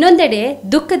ಇನ್ನೊಂದೆಡೆ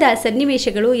ದುಃಖದ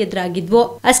ಸನ್ನಿವೇಶಗಳು ಎದುರಾಗಿದ್ವು.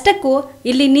 ಅಷ್ಟಕ್ಕೂ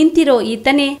ಇಲ್ಲಿ ನಿಂತಿರೋ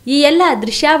ಈತನೇ ಈ ಎಲ್ಲಾ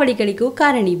ದೃಶ್ಯಾವಳಿಗಳಿಗೂ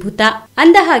ಕಾರಣೀಭೂತ.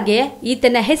 ಅಂದಹಾಗೆ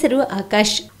ಈತನ ಹೆಸರು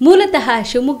ಆಕಾಶ್. ಮೂಲತಃ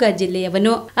ಶಿವಮೊಗ್ಗ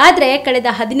ಜಿಲ್ಲೆಯವನು. ಆದ್ರೆ ಕಳೆದ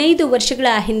 15 ವರ್ಷಗಳ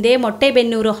ಹಿಂದೆ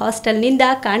ಮೊಟ್ಟೆಬೆನ್ನೂರು ಹಾಸ್ಟೆಲ್ನಿಂದ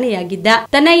ಕಾಣೆಯಾಗಿದ್ದ.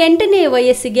 ತನ್ನ 8ನೇ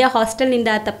ವಯಸ್ಸಿಗೆ ಹಾಸ್ಟೆಲ್ನಿಂದ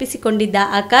ತಪ್ಪಿಸಿಕೊಂಡಿದ್ದ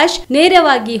ಆಕಾಶ್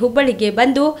ನೇರವಾಗಿ ಹುಬ್ಬಳ್ಳಿಗೆ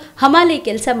ಬಂದು ಹಮಾಲಿ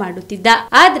ಕೆಲಸ ಮಾಡುತ್ತಿದ್ದ.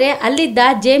 ಆದ್ರೆ ಅಲ್ಲಿದ್ದ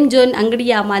ಜೇಮ್ ಜೋನ್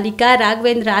ಅಂಗಡಿಯ ಮಾಲೀಕ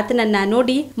ರಾಘವೇಂದ್ರ ಆತನನ್ನ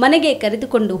ನೋಡಿ ಮನೆಗೆ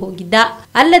ಕರೆದುಕೊಂಡು ಹೋಗಿದ್ದ.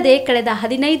 ಅಲ್ಲದೆ ಕಳೆದ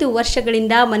 15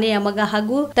 ವರ್ಷಗಳಿಂದ ಮನೆಯ ಮಗ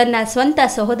ಹಾಗೂ ತನ್ನ ಸ್ವಂತ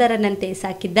ಸಹೋದರನಂತೆ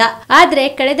ಸಾಕಿದ್ದ. ಆದ್ರೆ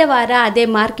ಕಳೆದ ವಾರ ಅದೇ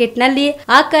ಮಾರ್ಕೆಟ್ ನಲ್ಲಿ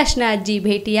ಆಕಾಶ್ನ ಅಜ್ಜಿ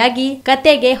ಭೇಟಿಯಾಗಿ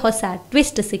ಕತೆಗೆ ಹೊಸ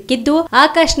ಟ್ವಿಸ್ಟ್ ಸಿಕ್ಕಿದ್ದು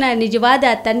ಆಕಾಶ್ನ ನಿಜವಾದ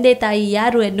ತಂದೆ ತಾಯಿ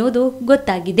ಯಾರು ಎನ್ನುವುದು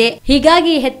ಗೊತ್ತಾಗಿದೆ.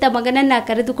 ಹೀಗಾಗಿ ಹೆತ್ತ ಮಗನನ್ನ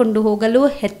ಕರೆದುಕೊಂಡು ಹೋಗಲು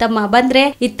ಹೆತ್ತಮ್ಮ ಬಂದ್ರೆ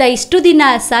ಇತ್ತ ಇಷ್ಟು ದಿನ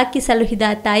ಸಾಕಿ ಸಲುಹಿದ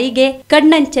ತಾಯಿಗೆ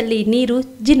ಕಣ್ಣಂಚಲ್ಲಿ ನೀರು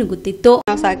ಜಿನುಗುತ್ತಿತ್ತು.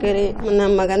 ಸಾಕಿರಿ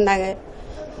ನಮ್ಮ ಮಗಂದಾಗ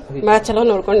ಬಹಳ ಚಲೋ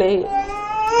ನೋಡ್ಕೊಂಡೇವಿ.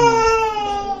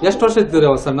 ಎಷ್ಟು ವರ್ಷ ಇದ್ದೀರಿ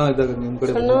ಅವ ಸಣ್ಣ ಇದ್ದಾಗ? ನಿಮ್ಮ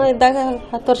ಕಡೆ ಸಣ್ಣ ಇದ್ದಾಗ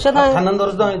 10 ವರ್ಷದ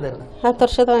 10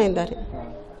 ವರ್ಷದ ಇದ್ದಾರೆ.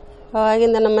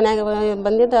 ಅವಾಗಿಂದ ನಮ್ಮ ಮನ್ಯಾಗ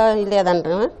ಬಂದಿದ್ದ ಇಲ್ಲಿ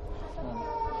ಅದಾನ್ರಿ.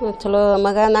 ಚಲೋ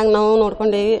ಮಗನಾಗ ನಾವು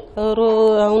ನೋಡ್ಕೊಂಡೇವಿ.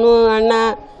 ಅವನು ಅಣ್ಣ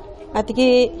ಅತ್ತಿಗೆ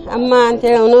ಅಮ್ಮ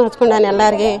ಅಂತೇಳಿ ಅವನು ಹಚ್ಕೊಂಡಾನ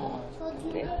ಎಲ್ಲಾರ್ಗೆ.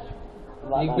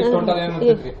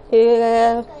 ಈಗ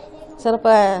ಸ್ವಲ್ಪ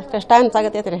ಕಷ್ಟ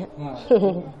ಅನ್ಸಾಗತೈತ್ರಿ.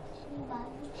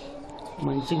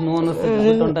 ಮನ್ಸಿಗೆ ನೋವು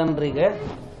ಅನಿಸ್ತೈತಿ ಈಗ.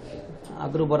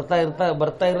 ಆದ್ರೂ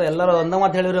ಬರ್ತಾ ಇರ ಎಲ್ಲರೂ ಒಂದ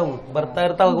ಮಾತು ಹೇಳಿವ್ರಿ. ಅವ್ನು ಬರ್ತಾ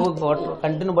ಇರ್ತಾ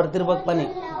ಕಂಟಿನ್ಯೂ ಬರ್ತಿರ್ಬೇಕಪ್ಪ. ನೀ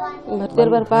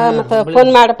ಬರ್ತಿರ್ಬರ್ಪ ಮತ್ತ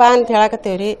ಫೋನ್ ಮಾಡಪ್ಪ ಅಂತ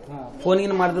ಹೇಳಕತ್ತೇವ್ರಿ. ಫೋನ್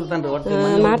ಮಾಡ್ತಿರ್ತಾನ್ರಿ. ಒಟ್ಟು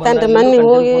ಮಾಡ್ತಾನ್ರಿ. ಮೊನ್ನೆ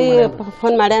ಹೋಗಿ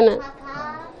ಫೋನ್ ಮಾಡ್ಯಾನ.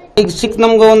 ಈಗ ಸಿಕ್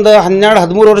ನಮ್ಗೆ ಒಂದು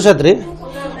 12-13 ವರ್ಷ ಆತ್ರಿ.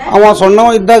 ಅವ ಸಣ್ಣವ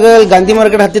ಇದ್ದಾಗ ಗಾಂಧಿ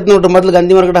ಮಾರ್ಕೆಟ್ ಹತ್ತಿತ್ತು ನೋಡ್ರಿ. ಮೊದ್ಲು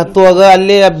ಗಾಂಧಿ ಮಾರ್ಕೆಟ್ ಹತ್ತುವಾಗ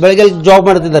ಅಲ್ಲಿ ಬೆಳಗ್ಗೆ ಜಾಬ್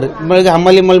ಮಾಡ್ತಿದ್ದಾರೆ. ಬೆಳಗ್ಗೆ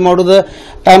ಹಮ್ಮಲಿ ಮಾಡೋದು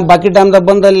ಟೈಮ್ ಬಾಕಿ ಟೈಮ್ದಾಗ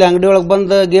ಬಂದು ಅಲ್ಲಿ ಅಂಗಡಿ ಒಳಗೆ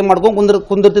ಬಂದು ಗೇಮ್ ಮಾಡ್ಕೊಂಡು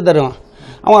ಕುಂದಿರ್ತಿದ್ದಾರೆ.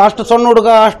 ಅವ ಅಷ್ಟು ಸಣ್ಣ ಹುಡುಗ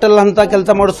ಅಷ್ಟೆಲ್ಲ ಅಂತ ಕೆಲಸ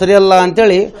ಮಾಡೋದು ಸರಿಯಲ್ಲ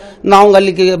ಅಂತೇಳಿ ನಾವು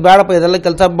ಅಲ್ಲಿ ಬೇಡಪ್ಪ ಇದೆಲ್ಲ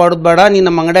ಕೆಲಸ ಮಾಡೋದು ಬೇಡ, ನೀನು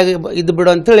ನಮ್ಮ ಅಂಗಡಿಯಾಗ ಇದ್ದು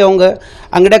ಬಿಡು ಅಂತೇಳಿ ಅವಂಗ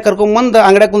ಅಂಗಡಿಯಾಗ ಕರ್ಕೊಂಬಂದು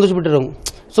ಅಂಗಡಿಯಾಗ ಕುಂದಿಸ್ಬಿಟ್ರಿ. ಅವ್ನು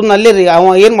ಸುಮ್ಮನೆ ಅಲ್ಲೇ ರೀ.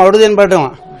 ಅವ ಏನು ಮಾಡೋದೇನು ಬೇಡ್ರಿ. ಅವ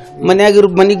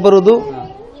ಮನೆಗೆ ಬರೋದು,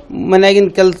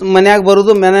 ಮನ್ಯಾಗ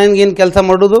ಬರೋದು, ಮನ್ಯಾಗೇನು ಕೆಲಸ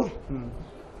ಮಾಡೋದು,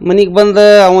 ಮನೆಗೆ ಬಂದು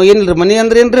ಅವ ಏನಿಲ್ರಿ. ಮನೆ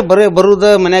ಅಂದ್ರೆ ಏನ್ರಿ ಬರೀ ಬರುದ,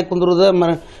 ಮನ್ಯಾಗ ಕುಂದ್ರದ,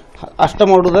 ಅಷ್ಟ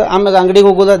ಮಾಡೋದು. ಆಮ್ಯಾಗ ಅಂಗಡಿಗೆ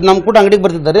ಹೋಗೋದು, ನಮ್ಮ ಕೂಡ ಅಂಗಡಿಗೆ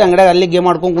ಬರ್ತಿದ್ದಾರೆ, ಅಂಗಡಿಯಾಗ ಅಲ್ಲಿ ಗೇಮ್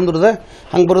ಆಡ್ಕೊಂಡು ಕುಂದ್ರದ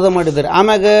ಹಂಗೆ ಬರೋದ ಮಾಡಿದ್ದಾರೆ.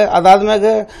 ಆಮ್ಯಾಗ ಅದಾದ್ಮ್ಯಾಗ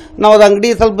ನಾವು ಅದು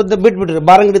ಅಂಗಡಿ ಸ್ವಲ್ಪ ಬಿಟ್ಬಿಟ್ರಿ,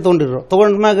 ಬಾರ್ ಅಂಗಡಿ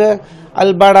ತೊಗೊಂಡ್ಮ್ಯಾಗ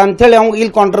ಅಲ್ಲಿ ಬೇಡ ಅಂಥೇಳಿ ಅವ್ಗೆ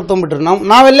ಇಲ್ಲಿ ಕಾಂಟ್ರಾಕ್ಟ್ ತೊಗೊಂಡ್ಬಿಟ್ರಿ.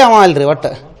 ನಾವೆಲ್ಲೇ ಅವ ಅಲ್ರಿ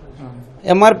ಒಟ್ಟು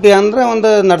MRP ಅಂದ್ರೆ ಒಂದು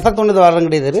ನಡ್ಸಕ್ಕೆ ತೊಗೊಂಡಿದ್ದು ಬಾರ್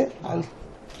ಅಂಗಡಿ ಇದೆ ರೀ, ಅಲ್ಲಿ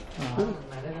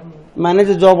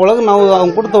ಮ್ಯಾನೇಜರ್ ಜಾಬ್ ಒಳಗೆ ನಾವು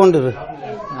ಅವ್ನು ಕೂಡ ತೊಗೊಂಡಿರಿ.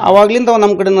 ಅವಾಗ್ಲಿಂದ ಅವ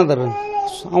ನಮ್ಮ ಕಡೆನ ಅದಾರ.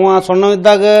 ಅವ ಸಣ್ಣ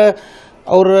ಇದ್ದಾಗ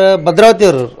ಅವ್ರು ಭದ್ರಾವತಿ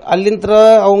ಅವ್ರು, ಅಲ್ಲಿಂದ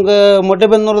ಅವಂಗ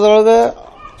ಮೊಟ್ಟೆಬೆನ್ನೂರದೊಳಗೆ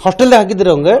ಹಾಸ್ಟೆಲ್ದಾಗ ಹಾಕಿದ್ರಿ.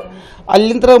 ಅವಂಗ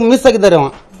ಅಲ್ಲಿಂದ ಮಿಸ್ ಆಗಿದ್ದಾರೆ.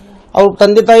 ಅವ್ರ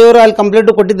ತಂದೆ ತಾಯಿಯವರು ಅಲ್ಲಿ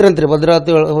ಕಂಪ್ಲೇಂಟು ಕೊಟ್ಟಿದ್ರಂತ್ರಿ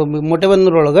ಭದ್ರಾವತಿ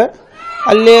ಮೊಟ್ಟೆಬೆನ್ನೂರೊಳಗೆ.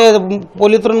 ಅಲ್ಲಿ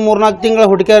ಪೊಲೀಸರು 3-4 ತಿಂಗಳ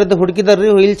ಹುಡುಕಿದಾರ್ರಿ.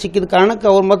 ಇಲ್ಲಿ ಸಿಕ್ಕಿದ ಕಾರಣಕ್ಕೆ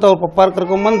ಅವ್ರು ಮತ್ತು ಅವ್ರ ಪಪ್ಪಾರ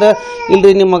ಕರ್ಕೊಂಬಂದು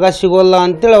ಇಲ್ರಿ ನಿಮ್ಮ ಮಗ ಸಿಗೋಲ್ಲ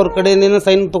ಅಂತೇಳಿ ಅವ್ರ ಕಡೆಯಿಂದ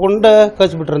ಸೈನ್ ತೊಗೊಂಡು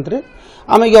ಕಳಿಸ್ಬಿಟ್ರಂತ್ರಿ.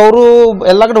 ಆಮ್ಯಾಗ ಅವರು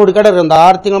ಎಲ್ಲ ಕಡೆ ಹುಡುಕಾಡ್ರಿ, ಒಂದು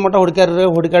 6 ತಿಂಗಳ ಮಟ್ಟ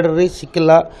ಹುಡುಕಾಡ್ರಿ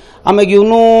ಸಿಕ್ಕಿಲ್ಲ. ಆಮ್ಯಾಗ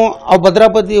ಇವನು ಅವು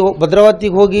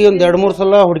ಭದ್ರಾವತಿಗೆ ಹೋಗಿ ಒಂದು 2-3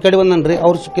 ಸಲ ಹುಡುಕಾಡಿ ಬಂದನ್ರಿ,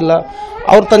 ಅವ್ರು ಸಿಕ್ಕಿಲ್ಲ.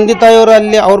 ಅವ್ರ ತಂದೆ ತಾಯಿಯವರು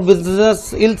ಅಲ್ಲಿ ಅವ್ರ ಬಿಸ್ನೆಸ್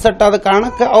ಇಲ್ಲಿ ಸೆಟ್ ಆದ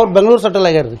ಕಾರಣಕ್ಕೆ ಅವ್ರು ಬೆಂಗಳೂರು ಸೆಟಲ್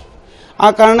ಆಗ್ಯಾರ್ರಿ. ಆ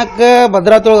ಕಾರಣಕ್ಕೆ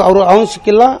ಭದ್ರಾವತಿ ಒಳಗೆ ಅವ್ನು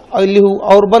ಸಿಕ್ಕಿಲ್ಲ. ಇಲ್ಲಿ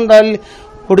ಅವ್ರು ಬಂದು ಅಲ್ಲಿ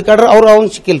ಹುಡುಕಾಡ್ರಿ, ಅವ್ನು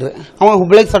ಸಿಕ್ಕಿಲ್ರಿ. ಅವ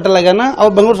ಹುಬ್ಳಿಗೆ ಸೆಟಲ್ ಆಗ್ಯಾನ,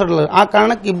 ಅವ್ರು ಬೆಂಗಳೂರು ಸೆಟಲ್ ಆಗ್ಯಾನ. ಆ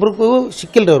ಕಾರಣಕ್ಕೆ ಇಬ್ಬರಿಗೂ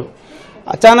ಸಿಕ್ಕಿಲ್ರಿ ಅವರು.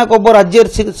 ಅಚಾನಕ್ ಒಬ್ಬರು ಅಜ್ಜಿಯರು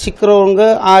ಸಿಕ್ಕರು. ಅವಂಗೆ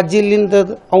ಆ ಅಜ್ಜಿಲಿಂದ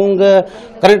ಅವಂಗ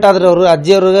ಕನೆಕ್ಟ್ ಆದ್ರಿ ಅವರು.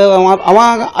 ಅಜ್ಜಿಯವ್ರಿಗೆ ಅವ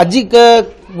ಅಜ್ಜಿಗೆ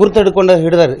ಗುರುತು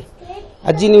ಹಿಡ್ದಾರಿ.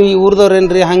 ಅಜ್ಜಿ ನೀವು ಈ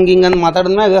ಊರ್ದವ್ರೇನ್ರಿ ಹಂಗೆ ಹಿಂಗೆ ಅಂತ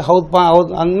ಮಾತಾಡಿದ್ಮ್ಯಾಗ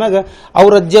ಹೌದು ಅಂದ್ಮ್ಯಾಗ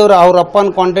ಅವ್ರ ಅಜ್ಜಿಯವ್ರು ಅವ್ರ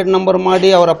ಅಪ್ಪನ ಕಾಂಟ್ಯಾಕ್ಟ್ ನಂಬರ್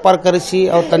ಮಾಡಿ ಅವ್ರ ಅಪ್ಪಾರ ಕರೆಸಿ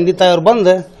ಅವ್ರ ತಂದೆ ತಾಯಿಯವ್ರು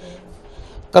ಬಂದು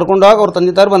ಕರ್ಕೊಂಡೋಗಿ ಅವ್ರ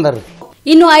ತಂದೆ ತಾಯಿಯವ್ರು ಬಂದಾರ್ರಿ.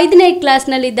 ಇನ್ನು 5ನೇ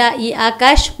ಕ್ಲಾಸ್ನಲ್ಲಿದ್ದ ಈ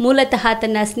ಆಕಾಶ್ ಮೂಲತಃ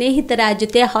ತನ್ನ ಸ್ನೇಹಿತರ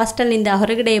ಜೊತೆ ಹಾಸ್ಟೆಲ್ನಿಂದ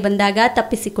ಹೊರಗಡೆ ಬಂದಾಗ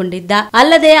ತಪ್ಪಿಸಿಕೊಂಡಿದ್ದ.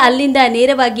 ಅಲ್ಲದೆ ಅಲ್ಲಿಂದ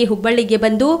ನೇರವಾಗಿ ಹುಬ್ಬಳ್ಳಿಗೆ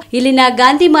ಬಂದು ಇಲ್ಲಿನ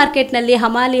ಗಾಂಧಿ ಮಾರ್ಕೆಟ್ನಲ್ಲಿ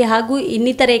ಹಮಾಲಿ ಹಾಗೂ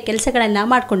ಇನ್ನಿತರೆ ಕೆಲಸಗಳನ್ನ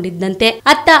ಮಾಡಿಕೊಂಡಿದ್ದಂತೆ.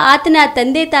 ಅತ್ತ ಆತನ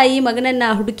ತಂದೆ ತಾಯಿ ಮಗನನ್ನ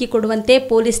ಹುಡುಕಿ ಕೊಡುವಂತೆ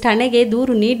ಪೊಲೀಸ್ ಠಾಣೆಗೆ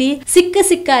ದೂರು ನೀಡಿ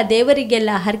ಸಿಕ್ಕ ದೇವರಿಗೆಲ್ಲ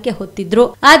ಹರಕೆ ಹೊತ್ತಿದ್ರು.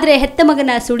 ಆದ್ರೆ ಹೆತ್ತ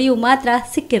ಮಗನ ಸುಳಿವು ಮಾತ್ರ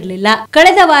ಸಿಕ್ಕಿರ್ಲಿಲ್ಲ.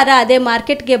 ಕಳೆದ ವಾರ ಅದೇ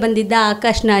ಮಾರ್ಕೆಟ್ಗೆ ಬಂದಿದ್ದ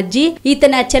ಆಕಾಶ್ನ ಅಜ್ಜಿ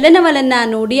ಈತನ ಚಲನವಲನ್ನ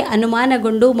ನೋಡಿ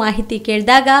ಅನುಮಾನಗೊಂಡು ಮಾಹಿತಿ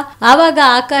ಕೇಳಿದಾಗ ಆವಾಗ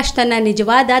ಆಕಾಶ್ ತನ್ನ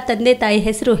ನಿಜವಾದ ತಂದೆ ತಾಯಿ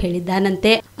ಹೆಸರು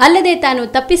ಹೇಳಿದ್ದಾನಂತೆ. ಅಲ್ಲದೆ ತಾನು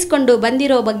ತಪ್ಪಿಸಿಕೊಂಡು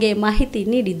ಬಂದಿರೋ ಬಗ್ಗೆ ಮಾಹಿತಿ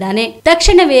ನೀಡಿದ್ದಾನೆ.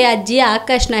 ತಕ್ಷಣವೇ ಅಜ್ಜಿ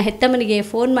ಆಕಾಶ್ನ ಹೆತ್ತಮ್ಮನಿಗೆ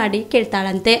ಫೋನ್ ಮಾಡಿ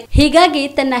ಕೇಳ್ತಾಳಂತೆ. ಹೀಗಾಗಿ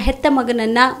ತನ್ನ ಹೆತ್ತ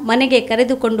ಮಗನನ್ನ ಮನೆಗೆ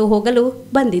ಕರೆದುಕೊಂಡು ಹೋಗಲು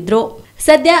ಬಂದಿದ್ರು.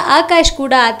 ಸದ್ಯ ಆಕಾಶ್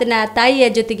ಕೂಡ ಆತನ ತಾಯಿಯ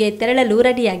ಜೊತೆಗೆ ತೆರಳಲು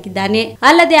ರೆಡಿಯಾಗಿದ್ದಾನೆ.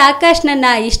 ಅಲ್ಲದೆ ಆಕಾಶ್ನನ್ನ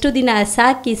ಇಷ್ಟು ದಿನ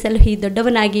ಸಾಕಿ ಸಲಹಿ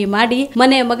ದೊಡ್ಡವನಾಗಿ ಮಾಡಿ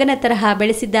ಮನೆ ಮಗನ ತರಹ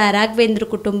ಬೆಳೆಸಿದ್ದ ರಾಘವೇಂದ್ರ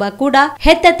ಕುಟುಂಬ ಕೂಡ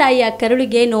ಹೆತ್ತ ತಾಯಿಯ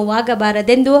ಕರುಳಿಗೆ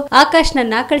ನೋವಾಗಬಾರದೆಂದು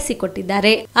ಆಕಾಶ್ನನ್ನ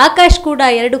ಕಳಿಸಿಕೊಟ್ಟಿದ್ದಾರೆ. ಆಕಾಶ್ ಕೂಡ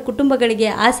 2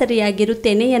 ಕುಟುಂಬಗಳಿಗೆ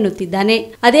ಆಸರೆಯಾಗಿರುತ್ತೇನೆ ಎನ್ನುತ್ತಿದ್ದಾನೆ.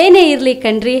 ಅದೇನೇ ಇರ್ಲಿ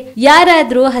ಕಣ್ರಿ,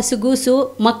 ಯಾರಾದ್ರೂ ಹಸುಗೂಸು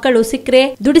ಮಕ್ಕಳು ಸಿಕ್ಕರೆ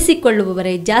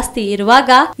ದುಡಿಸಿಕೊಳ್ಳುವವರೇ ಜಾಸ್ತಿ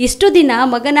ಇರುವಾಗ ಇಷ್ಟು ದಿನ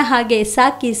ಮಗನ ಹಾಗೆ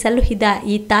ಸಾಕಿ ಸಲುಹಿದ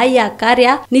ಈ ತಾಯಿಯ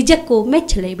ಕಾರ್ಯ ನಿಜಕ್ಕೂ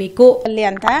ಮೆಚ್ಚಲೇಬೇಕು ಅಲ್ಲಿ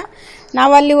ಅಂತ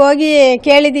ನಾವು ಅಲ್ಲಿ ಹೋಗಿ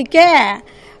ಕೇಳಿದಕ್ಕೆ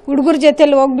ಹುಡುಗರ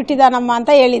ಜೊತೆಲಿ ಹೋಗ್ಬಿಟ್ಟಿದ್ದಾನಮ್ಮ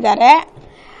ಅಂತ ಹೇಳಿದ್ದಾರೆ.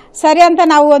 ಸರಿ ಅಂತ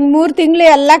ನಾವು ಒಂದು 3 ತಿಂಗಳು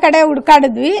ಎಲ್ಲ ಕಡೆ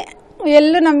ಹುಡುಕಾಡಿದ್ವಿ,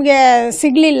 ಎಲ್ಲೂ ನಮಗೆ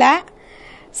ಸಿಗಲಿಲ್ಲ.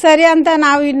 ಸರಿ ಅಂತ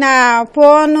ನಾವು ಇನ್ನು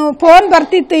ಫೋನ್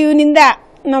ಬರ್ತಿತ್ತು ಇವನಿಂದ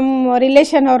ನಮ್ಮ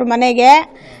ರಿಲೇಷನ್ ಅವ್ರ ಮನೆಗೆ.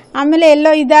 ಆಮೇಲೆ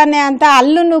ಎಲ್ಲೋ ಇದ್ದಾನೆ ಅಂತ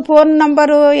ಅಲ್ಲೂ ಫೋನ್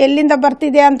ನಂಬರು ಎಲ್ಲಿಂದ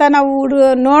ಬರ್ತಿದೆ ಅಂತ ನಾವು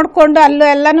ನೋಡಿಕೊಂಡು ಅಲ್ಲೂ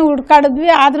ಎಲ್ಲನೂ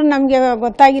ಹುಡುಕಾಡಿದ್ವಿ. ಆದರೂ ನಮಗೆ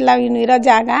ಗೊತ್ತಾಗಿಲ್ಲ ಇವನು ಇರೋ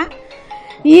ಜಾಗ.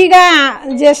 ಈಗ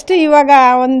ಜಸ್ಟ್ ಇವಾಗ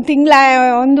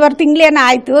 1.5 ತಿಂಗಳೇನೋ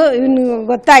ಆಯಿತು ಇವನು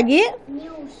ಗೊತ್ತಾಗಿ.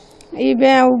 ಈ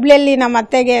ಹುಬ್ಳಿಯಲ್ಲಿ ನಮ್ಮ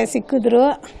ಅತ್ತೆಗೆ ಸಿಕ್ಕಿದ್ರು.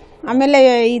 ಆಮೇಲೆ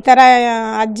ಈ ಥರ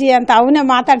ಅಜ್ಜಿ ಅಂತ ಅವನೇ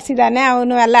ಮಾತಾಡ್ಸಿದ್ದಾನೆ,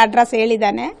 ಅವನು ಎಲ್ಲ ಅಡ್ರೆಸ್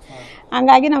ಹೇಳಿದ್ದಾನೆ.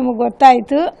 ಹಂಗಾಗಿ ನಮಗೆ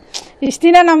ಗೊತ್ತಾಯಿತು. ಇಷ್ಟು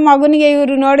ದಿನ ನಮ್ಮ ಮಗನಿಗೆ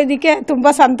ಇವರು ನೋಡಿದ್ದಕ್ಕೆ ತುಂಬ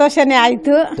ಸಂತೋಷನೇ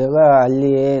ಆಯಿತು.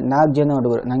 ಅಲ್ಲಿ 4 ಜನ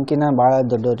ಹುಡುಗರು ನನಗಿನ್ನ ಭಾಳ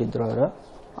ದೊಡ್ಡವರಿದ್ದರು.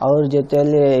 ಅವ್ರ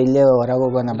ಜೊತೆಯಲ್ಲಿ ಇಲ್ಲೇ ಹೊರಗೆ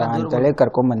ಹೋಗೋಣ ಬಾ ಅಂತೇಳಿ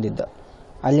ಕರ್ಕೊಂಬಂದಿದ್ದ.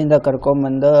 ಅಲ್ಲಿಂದ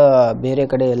ಕರ್ಕೊಂಬಂದು ಬೇರೆ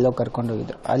ಕಡೆ ಎಲ್ಲೋ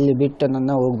ಕರ್ಕೊಂಡೋಗಿದ್ರು. ಅಲ್ಲಿ ಬಿಟ್ಟು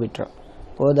ನನ್ನ ಹೋಗ್ಬಿಟ್ರು.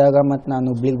 ಹೋದಾಗ ಮತ್ತು ನಾನು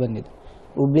ಹುಬ್ಳಿಗೆ ಬಂದಿದ್ದೆ.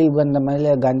 ಹುಬ್ಳಿಗೆ ಬಂದ ಮೇಲೆ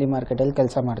ಗಾಂಧಿ ಮಾರ್ಕೆಟಲ್ಲಿ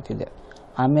ಕೆಲಸ ಮಾಡ್ತಿದ್ದೆ.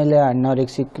 ಆಮೇಲೆ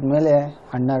ಅಣ್ಣವ್ರಿಗೆ ಸಿಕ್ಕಿದ ಮೇಲೆ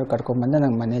ಅಣ್ಣವ್ರು ಕರ್ಕೊಂಬಂದು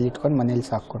ನಂಗೆ ಮನೇಲಿ ಇಟ್ಕೊಂಡು ಮನೇಲಿ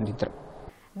ಸಾಕೊಂಡಿದ್ರು.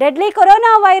 ಡೆಡ್ಲಿ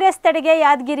ಕೊರೋನಾ ವೈರಸ್ ತಡೆಗೆ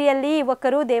ಯಾದಗಿರಿಯಲ್ಲಿ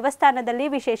ಯುವಕರು ದೇವಸ್ಥಾನದಲ್ಲಿ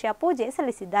ವಿಶೇಷ ಪೂಜೆ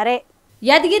ಸಲ್ಲಿಸಿದ್ದಾರೆ.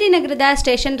 ಯಾದಗಿರಿ ನಗರದ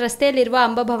ಸ್ಟೇಷನ್ ರಸ್ತೆಯಲ್ಲಿರುವ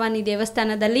ಅಂಬಭವಾನಿ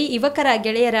ದೇವಸ್ಥಾನದಲ್ಲಿ ಯುವಕರ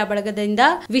ಗೆಳೆಯರ ಬಳಗದಿಂದ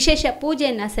ವಿಶೇಷ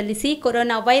ಪೂಜೆಯನ್ನ ಸಲ್ಲಿಸಿ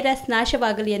ಕೊರೋನಾ ವೈರಸ್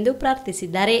ನಾಶವಾಗಲಿ ಎಂದು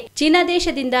ಪ್ರಾರ್ಥಿಸಿದ್ದಾರೆ. ಚೀನಾ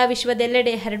ದೇಶದಿಂದ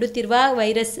ವಿಶ್ವದೆಲ್ಲೆಡೆ ಹರಡುತ್ತಿರುವ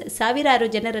ವೈರಸ್ ಸಾವಿರಾರು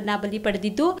ಜನರನ್ನ ಬಲಿ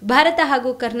ಪಡೆದಿದ್ದು, ಭಾರತ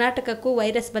ಹಾಗೂ ಕರ್ನಾಟಕಕ್ಕೂ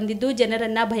ವೈರಸ್ ಬಂದಿದ್ದು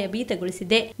ಜನರನ್ನ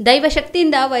ಭಯಭೀತಗೊಳಿಸಿದೆ.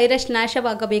 ದೈವಶಕ್ತಿಯಿಂದ ವೈರಸ್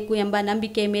ನಾಶವಾಗಬೇಕು ಎಂಬ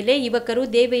ನಂಬಿಕೆ ಮೇಲೆ ಯುವಕರು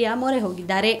ದೇವಿಯ ಮೊರೆ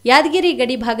ಹೋಗಿದ್ದಾರೆ. ಯಾದಗಿರಿ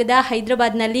ಗಡಿ ಭಾಗದ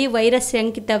ಹೈದರಾಬಾದ್ನಲ್ಲಿ ವೈರಸ್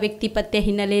ಶಂಕಿತ ವ್ಯಕ್ತಿ ಪತ್ತೆ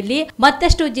ಹಿನ್ನೆಲೆಯಲ್ಲಿ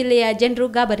ಮತ್ತಷ್ಟು ಜಿಲ್ಲೆಯ ಜನರು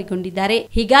ಗಾಬರಿಗೊಂಡಿದ್ದಾರೆ.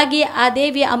 ಹೀಗಾಗಿ ಆ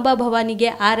ದೇವಿ ಅಂಬಾಭವಾನಿಗೆ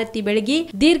ಆರತಿ ಬೆಳಗಿ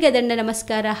ದೀರ್ಘದಂಡ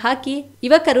ನಮಸ್ಕಾರ ಹಾಕಿ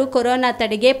ಯುವಕರು ಕೊರೋನಾ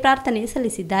ತಡೆಗೆ ಪ್ರಾರ್ಥನೆ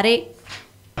ಸಲ್ಲಿಸಿದ್ದಾರೆ.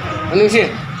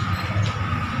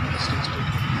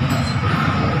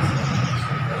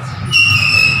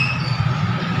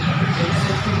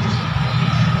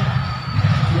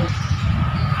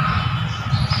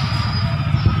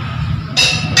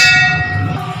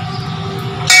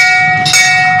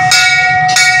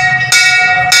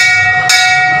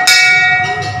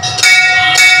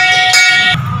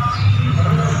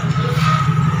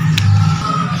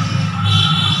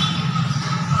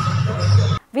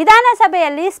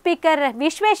 ವಿಧಾನಸಭೆಯಲ್ಲಿ ಸ್ಪೀಕರ್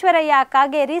ವಿಶ್ವೇಶ್ವರಯ್ಯ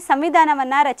ಕಾಗೇರಿ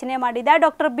ಸಂವಿಧಾನವನ್ನ ರಚನೆ ಮಾಡಿದ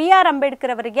ಡಾಕ್ಟರ್ BR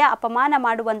ಅಂಬೇಡ್ಕರ್ ಅವರಿಗೆ ಅಪಮಾನ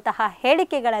ಮಾಡುವಂತಹ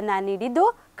ಹೇಳಿಕೆಗಳನ್ನು ನೀಡಿದ್ದು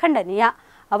ಖಂಡನೀಯ.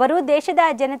 ಅವರು ದೇಶದ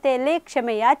ಜನತೆಯಲ್ಲಿ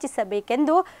ಕ್ಷಮೆ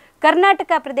ಯಾಚಿಸಬೇಕೆಂದು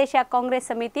ಕರ್ನಾಟಕ ಪ್ರದೇಶ ಕಾಂಗ್ರೆಸ್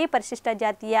ಸಮಿತಿ ಪರಿಶಿಷ್ಟ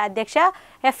ಜಾತಿಯ ಅಧ್ಯಕ್ಷ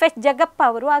FH ಜಗಪ್ಪ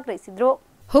ಅವರು ಆಗ್ರಹಿಸಿದರು.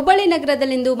 ಹುಬ್ಬಳ್ಳಿ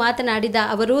ನಗರದಲ್ಲಿಂದು ಮಾತನಾಡಿದ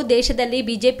ಅವರು, ದೇಶದಲ್ಲಿ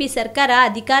ಬಿಜೆಪಿ ಸರ್ಕಾರ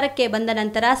ಅಧಿಕಾರಕ್ಕೆ ಬಂದ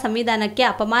ನಂತರ ಸಂವಿಧಾನಕ್ಕೆ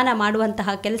ಅಪಮಾನ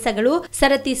ಮಾಡುವಂತಹ ಕೆಲಸಗಳು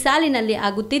ಸರತಿ ಸಾಲಿನಲ್ಲಿ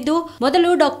ಆಗುತ್ತಿದ್ದು, ಮೊದಲು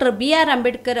ಡಾಕ್ಟರ್ BR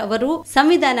ಅಂಬೇಡ್ಕರ್ ಅವರು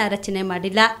ಸಂವಿಧಾನ ರಚನೆ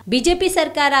ಮಾಡಿಲ್ಲ. ಬಿಜೆಪಿ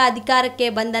ಸರ್ಕಾರ ಅಧಿಕಾರಕ್ಕೆ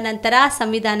ಬಂದ ನಂತರ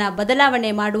ಸಂವಿಧಾನ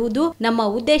ಬದಲಾವಣೆ ಮಾಡುವುದು ನಮ್ಮ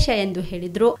ಉದ್ದೇಶ ಎಂದು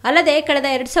ಹೇಳಿದರು. ಅಲ್ಲದೆ ಕಳೆದ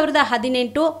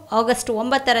 2018 ಆಗಸ್ಟ್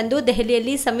 9ರಂದು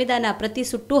ದೆಹಲಿಯಲ್ಲಿ ಸಂವಿಧಾನ ಪ್ರತಿ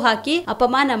ಸುಟ್ಟು ಹಾಕಿ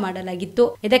ಅಪಮಾನ ಮಾಡಲಾಗಿತ್ತು.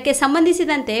 ಇದಕ್ಕೆ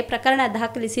ಸಂಬಂಧಿಸಿದಂತೆ ಪ್ರಕರಣ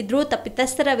ದಾಖಲಿಸಿದ್ರೂ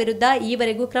ತಪ್ಪಿತಸ್ಥರ ವಿರುದ್ಧ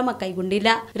ಈವರೆಗೂ ಕ್ರಮ ಕೈಗೊಂಡಿಲ್ಲ.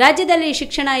 ರಾಜ್ಯದಲ್ಲಿ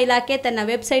ಶಿಕ್ಷಣ ಇಲಾಖೆ ತನ್ನ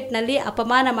ವೆಬ್ಸೈಟ್ನಲ್ಲಿ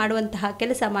ಅಪಮಾನ ಮಾಡುವಂತಹ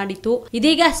ಕೆಲಸ ಮಾಡಿತು.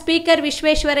 ಇದೀಗ ಸ್ಪೀಕರ್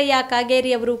ವಿಶ್ವೇಶ್ವರಯ್ಯ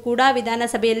ಕಾಗೇರಿ ಅವರು ಕೂಡ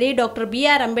ವಿಧಾನಸಭೆಯಲ್ಲಿ ಡಾಕ್ಟರ್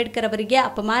BR ಅಂಬೇಡ್ಕರ್ ಅವರಿಗೆ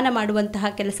ಅಪಮಾನ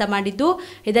ಮಾಡುವಂತಹ ಕೆಲಸ ಮಾಡಿದ್ದು,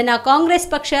 ಇದನ್ನು ಕಾಂಗ್ರೆಸ್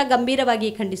ಪಕ್ಷ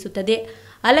ಗಂಭೀರವಾಗಿ ಖಂಡಿಸುತ್ತದೆ.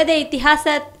 ಅಲ್ಲದೆ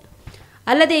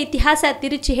ಇತಿಹಾಸ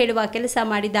ತಿರುಚಿ ಹೇಳುವ ಕೆಲಸ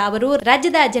ಮಾಡಿದ ಅವರು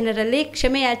ರಾಜ್ಯದ ಜನರಲ್ಲಿ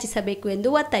ಕ್ಷಮೆ ಯಾಚಿಸಬೇಕು ಎಂದು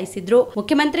ಒತ್ತಾಯಿಸಿದರು.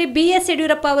 ಮುಖ್ಯಮಂತ್ರಿ BS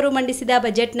ಯಡಿಯೂರಪ್ಪ ಅವರು ಮಂಡಿಸಿದ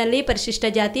ಬಜೆಟ್ನಲ್ಲಿ ಪರಿಶಿಷ್ಟ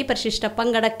ಜಾತಿ, ಪರಿಶಿಷ್ಟ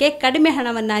ಪಂಗಡಕ್ಕೆ ಕಡಿಮೆ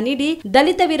ಹಣವನ್ನ ನೀಡಿ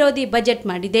ದಲಿತ ವಿರೋಧಿ ಬಜೆಟ್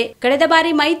ಮಾಡಿದೆ. ಕಳೆದ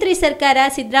ಬಾರಿ ಮೈತ್ರಿ ಸರ್ಕಾರ,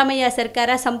 ಸಿದ್ದರಾಮಯ್ಯ ಸರ್ಕಾರ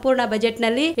ಸಂಪೂರ್ಣ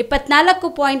ಬಜೆಟ್ನಲ್ಲಿ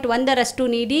 24.1%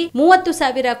 ನೀಡಿ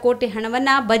 30,000 ಕೋಟಿ ಹಣವನ್ನ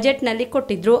ಬಜೆಟ್ನಲ್ಲಿ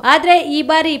ಕೊಟ್ಟಿದ್ರು. ಆದ್ರೆ ಈ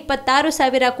ಬಾರಿ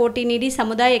 26,000 ಕೋಟಿ ನೀಡಿ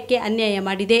ಸಮುದಾಯಕ್ಕೆ ಅನ್ಯಾಯ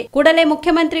ಮಾಡಿದೆ. ಕೂಡಲೇ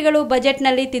ಮುಖ್ಯಮಂತ್ರಿಗಳು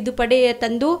ಬಜೆಟ್ನಲ್ಲಿ ತಿದ್ದುಪಡಿ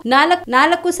ತಂದು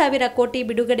 4,000 ಕೋಟಿ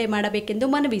ಬಿಡುಗಡೆ ಮಾಡಬೇಕೆಂದು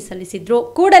ಮನವಿ ಸಲ್ಲಿಸಿದ್ರು.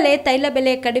 ಕೂಡಲೇ ತೈಲ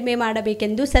ಬೆಲೆ ಕಡಿಮೆ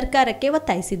ಮಾಡಬೇಕೆಂದು ಸರ್ಕಾರಕ್ಕೆ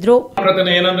ಒತ್ತಾಯಿಸಿದ್ರು.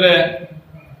 ಏನಂದ್ರೆ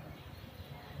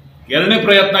ಎರಡನೇ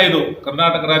ಪ್ರಯತ್ನ ಇದು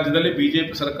ಕರ್ನಾಟಕ ರಾಜ್ಯದಲ್ಲಿ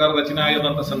ಬಿಜೆಪಿ ಸರ್ಕಾರ ರಚನೆ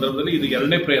ಆಗಿದಂತ ಸಂದರ್ಭದಲ್ಲಿ ಇದು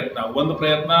ಎರಡನೇ ಪ್ರಯತ್ನ. ಒಂದು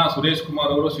ಪ್ರಯತ್ನ ಸುರೇಶ್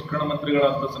ಕುಮಾರ್ ಅವರು ಶಿಕ್ಷಣ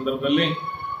ಮಂತ್ರಿಗಳಾದ ಸಂದರ್ಭದಲ್ಲಿ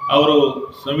ಅವರು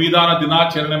ಸಂವಿಧಾನ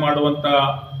ದಿನಾಚರಣೆ ಮಾಡುವಂತ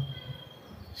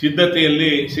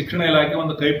ಸಿದ್ಧತೆಯಲ್ಲಿ ಶಿಕ್ಷಣ ಇಲಾಖೆ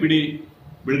ಒಂದು ಕೈಪಿಡಿ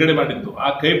ಬಿಡುಗಡೆ ಮಾಡಿತ್ತು. ಆ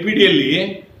ಕೈಪಿಡಿಯಲ್ಲಿ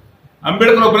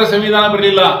ಅಂಬೇಡ್ಕರ್ ಒಬ್ಬರೇ ಸಂವಿಧಾನ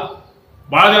ಬರಲಿಲ್ಲ,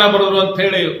 ಬಹಳ ಜನ ಬರೋರು ಅಂತ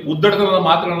ಹೇಳಿ ಉದ್ದಟತನದ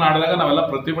ಮಾತುಗಳನ್ನ ಆಡಿದಾಗ ನಾವೆಲ್ಲ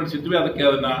ಪ್ರತಿಭಟಿಸಿದ್ವಿ. ಅದಕ್ಕೆ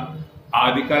ಅದನ್ನ ಆ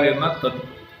ಅಧಿಕಾರಿಯನ್ನ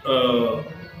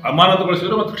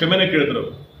ಅಮಾನತುಗೊಳಿಸಿದ್ರು ಮತ್ತು ಕ್ಷಮೆನೇ ಕೇಳಿದ್ರು.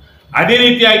 ಅದೇ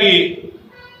ರೀತಿಯಾಗಿ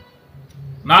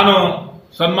ನಾನು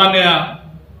ಸನ್ಮಾನ್ಯ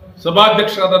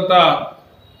ಸಭಾಧ್ಯಕ್ಷರಾದಂಥ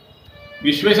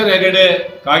ವಿಶ್ವೇಶ್ವರ ಹೆಗಡೆ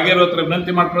ಕಾಗೇರಿ ಹತ್ರ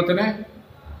ವಿನಂತಿ ಮಾಡ್ಕೊಳ್ತೇನೆ,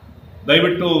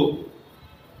 ದಯವಿಟ್ಟು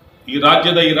ಈ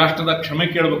ರಾಜ್ಯದ ಈ ರಾಷ್ಟ್ರದ ಕ್ಷಮೆ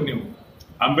ಕೇಳಬೇಕು. ನೀವು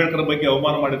ಅಂಬೇಡ್ಕರ್ ಬಗ್ಗೆ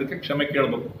ಅವಮಾನ ಮಾಡಿದ್ದಕ್ಕೆ ಕ್ಷಮೆ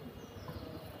ಕೇಳಬೇಕು.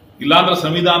 ಇಲ್ಲಾಂದ್ರೆ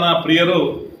ಸಂವಿಧಾನ ಪ್ರಿಯರು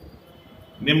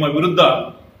ನಿಮ್ಮ ವಿರುದ್ಧ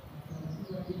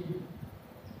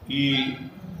ಈ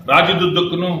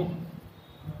ರಾಜ್ಯದುದ್ದಕ್ಕೂ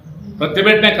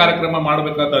ಪ್ರತಿಭಟನೆ ಕಾರ್ಯಕ್ರಮ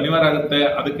ಮಾಡಬೇಕಾದ ಅನಿವಾರ್ಯ ಆಗುತ್ತೆ.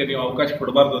 ಅದಕ್ಕೆ ನೀವು ಅವಕಾಶ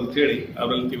ಕೊಡಬಾರ್ದು ಅಂತ ಹೇಳಿ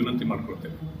ಅವರಲ್ಲಿ ವಿನಂತಿ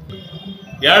ಮಾಡ್ಕೊಳ್ತೇವೆ.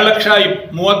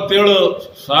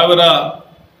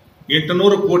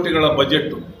 2,37,800 ಕೋಟಿಗಳ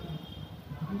ಬಜೆಟ್.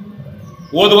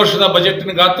 ಹೋದ ವರ್ಷದ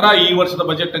ಬಜೆಟ್ನ ಗಾತ್ರ ಈ ವರ್ಷದ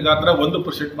ಬಜೆಟ್ನ ಗಾತ್ರ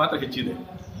 1% ಮಾತ್ರ ಹೆಚ್ಚಿದೆ.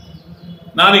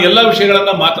 ನಾನು ಎಲ್ಲ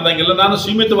ವಿಷಯಗಳನ್ನ ಮಾತನಾಡಂಗಿಲ್ಲ, ನಾನು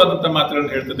ಸೀಮಿತವಾದಂಥ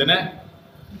ಮಾತುಗಳನ್ನು ಹೇಳ್ತಿದ್ದೇನೆ.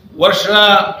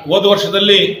 ಹೋದ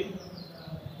ವರ್ಷದಲ್ಲಿ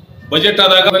ಬಜೆಟ್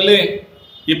ಆದಾಗದಲ್ಲಿ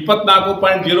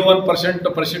 24.01%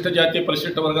 ಪರಿಶಿಷ್ಟ ಜಾತಿ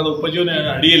ಪರಿಶಿಷ್ಟ ವರ್ಗದ ಉಪಜೀವನ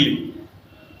ಅಡಿಯಲ್ಲಿ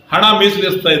ಹಣ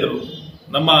ಮೀಸಲಿರಿಸ್ತಾ ಇದ್ರು.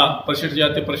 ನಮ್ಮ ಪರಿಶಿಷ್ಟ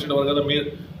ಜಾತಿ ಪರಿಶಿಷ್ಟ ವರ್ಗದ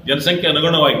ಜನಸಂಖ್ಯೆ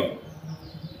ಅನುಗುಣವಾಗಿ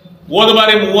ಹೋದ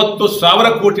ಬಾರಿ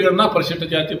 30,000 ಕೋಟಿಗಳನ್ನ ಪರಿಶಿಷ್ಟ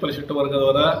ಜಾತಿ ಪರಿಶಿಷ್ಟ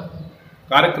ವರ್ಗದವರ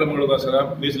ಕಾರ್ಯಕ್ರಮಗಳಿಗೋಸ್ಕರ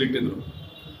ಮೀಸಲಿಟ್ಟಿದ್ರು.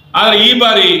 ಆದರೆ ಈ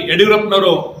ಬಾರಿ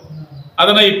ಯಡಿಯೂರಪ್ಪನವರು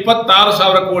ಅದನ್ನ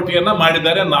 26,000 ಕೋಟಿಯನ್ನ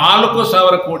ಮಾಡಿದ್ದಾರೆ,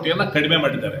 4,000 ಕೋಟಿಯನ್ನ ಕಡಿಮೆ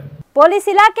ಮಾಡಿದ್ದಾರೆ. ಪೊಲೀಸ್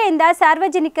ಇಲಾಖೆಯಿಂದ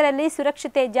ಸಾರ್ವಜನಿಕರಲ್ಲಿ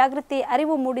ಸುರಕ್ಷತೆ ಜಾಗೃತಿ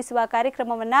ಅರಿವು ಮೂಡಿಸುವ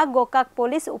ಕಾರ್ಯಕ್ರಮವನ್ನು ಗೋಕಾಕ್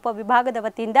ಪೊಲೀಸ್ ಉಪವಿಭಾಗದ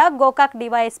ವತಿಯಿಂದ ಗೋಕಾಕ್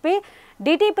ಡಿವೈಎಸ್ಪಿ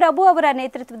DT ಪ್ರಭು ಅವರ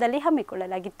ನೇತೃತ್ವದಲ್ಲಿ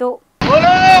ಹಮ್ಮಿಕೊಳ್ಳಲಾಗಿತ್ತು.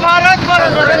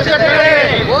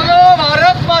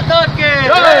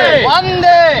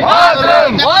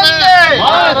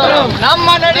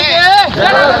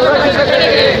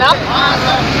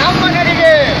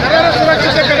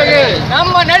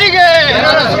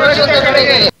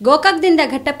 ಗೋಕಾಕ್ದಿಂದ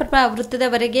ಘಟ್ಟಪ್ರಭಾ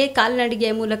ವೃತ್ತದವರೆಗೆ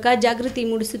ಕಾಲ್ನಡಿಗೆಯ ಮೂಲಕ ಜಾಗೃತಿ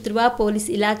ಮೂಡಿಸುತ್ತಿರುವ ಪೊಲೀಸ್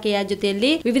ಇಲಾಖೆಯ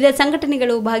ಜೊತೆಯಲ್ಲಿ ವಿವಿಧ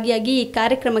ಸಂಘಟನೆಗಳು ಭಾಗಿಯಾಗಿ ಈ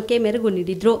ಕಾರ್ಯಕ್ರಮಕ್ಕೆ ಮೆರುಗು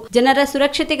ನೀಡಿದ್ರು. ಜನರ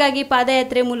ಸುರಕ್ಷತೆಗಾಗಿ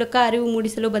ಪಾದಯಾತ್ರೆ ಮೂಲಕ ಅರಿವು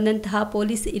ಮೂಡಿಸಲು ಬಂದಂತಹ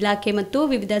ಪೊಲೀಸ್ ಇಲಾಖೆ ಮತ್ತು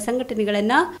ವಿವಿಧ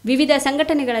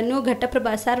ಸಂಘಟನೆಗಳನ್ನು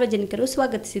ಘಟ್ಟಪ್ರಭಾ ಸಾರ್ವಜನಿಕರು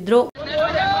ಸ್ವಾಗತಿಸಿದ್ರು.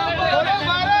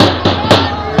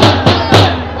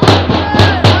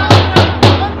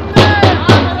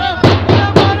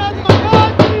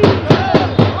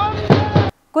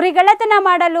 ಕುರಿಗಳತನ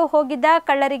ಮಾಡಲು ಹೋಗಿದ್ದ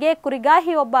ಕಳ್ಳರಿಗೆ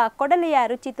ಕುರಿಗಾಹಿ ಒಬ್ಬ ಕೊಡಲಿಯ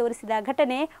ರುಚಿ ತೋರಿಸಿದ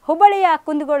ಘಟನೆ ಹುಬ್ಬಳ್ಳಿಯ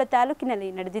ಕುಂದಗೋಳ ತಾಲೂಕಿನಲ್ಲಿ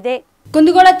ನಡೆದಿದೆ.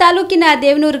 ಕುಂದಗೋಳ ತಾಲೂಕಿನ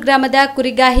ದೇವನೂರು ಗ್ರಾಮದ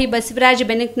ಕುರಿಗಾಹಿ ಬಸವರಾಜ್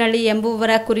ಬೆನಕನಹಳ್ಳಿ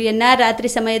ಎಂಬುವರ ಕುರಿಯನ್ನ ರಾತ್ರಿ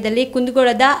ಸಮಯದಲ್ಲಿ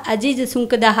ಕುಂದಗೋಳದ ಅಜೀಜ್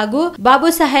ಸುಂಕದ ಹಾಗೂ ಬಾಬು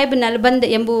ಸಾಹೇಬ್ ನಲ್ಬಂದ್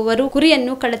ಎಂಬುವವರು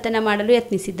ಕುರಿಯನ್ನು ಕಳ್ಳತನ ಮಾಡಲು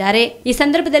ಯತ್ನಿಸಿದ್ದಾರೆ. ಈ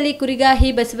ಸಂದರ್ಭದಲ್ಲಿ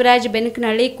ಕುರಿಗಾಹಿ ಬಸವರಾಜ್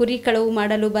ಬೆನಕನಹಳ್ಳಿ ಕುರಿ ಕಳವು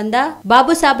ಮಾಡಲು ಬಂದ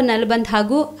ಬಾಬು ಸಾಹೇಬ್ ನಲ್ಬಂದ್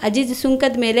ಹಾಗೂ ಅಜೀಜ್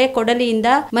ಸುಂಕದ ಮೇಲೆ ಕೊಡಲಿಯಿಂದ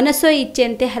ಮನಸ್ಸೋ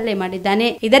ಇಚ್ಛೆಯಂತೆ ಹಲ್ಲೆ ಮಾಡಿದ್ದಾನೆ.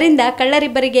 ಇದರಿಂದ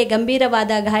ಕಳ್ಳರಿಬ್ಬರಿಗೆ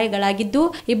ಗಂಭೀರವಾದ ಗಾಯಗಳಾಗಿದ್ದು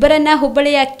ಇಬ್ಬರನ್ನ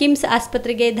ಹುಬ್ಬಳ್ಳಿಯ ಕಿಮ್ಸ್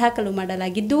ಆಸ್ಪತ್ರೆಗೆ ದಾಖಲು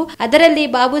ಮಾಡಲಾಗಿದ್ದು ಅದರಲ್ಲಿ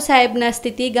ಬಾಬು ಸಾಹೇಬ್ನ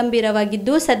ಸ್ಥಿತಿ ಗಂಭೀರವಾಗಿದ್ದು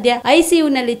ಸದ್ಯ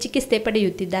ಐಸಿಯುನಲ್ಲಿ ಚಿಕಿತ್ಸೆ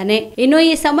ಪಡೆಯುತ್ತಿದ್ದಾನೆ. ಇನ್ನು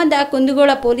ಈ ಸಂಬಂಧ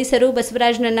ಕುಂದಗೋಳ ಪೊಲೀಸರು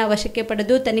ಬಸವರಾಜ್ನನ್ನ ವಶಕ್ಕೆ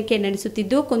ಪಡೆದು ತನಿಖೆ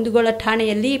ನಡೆಸುತ್ತಿದ್ದು ಕುಂದಗೋಳ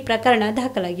ಠಾಣೆಯಲ್ಲಿ ಪ್ರಕರಣ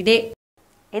ದಾಖಲಾಗಿದೆ.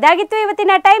 ಇದಾಗಿತ್ತು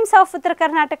ಇವತ್ತಿನ ಟೈಮ್ಸ್ ಆಫ್ ಉತ್ತರ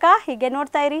ಕರ್ನಾಟಕ. ಹೀಗೆ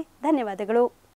ನೋಡ್ತಾ ಇರಿ. ಧನ್ಯವಾದಗಳು.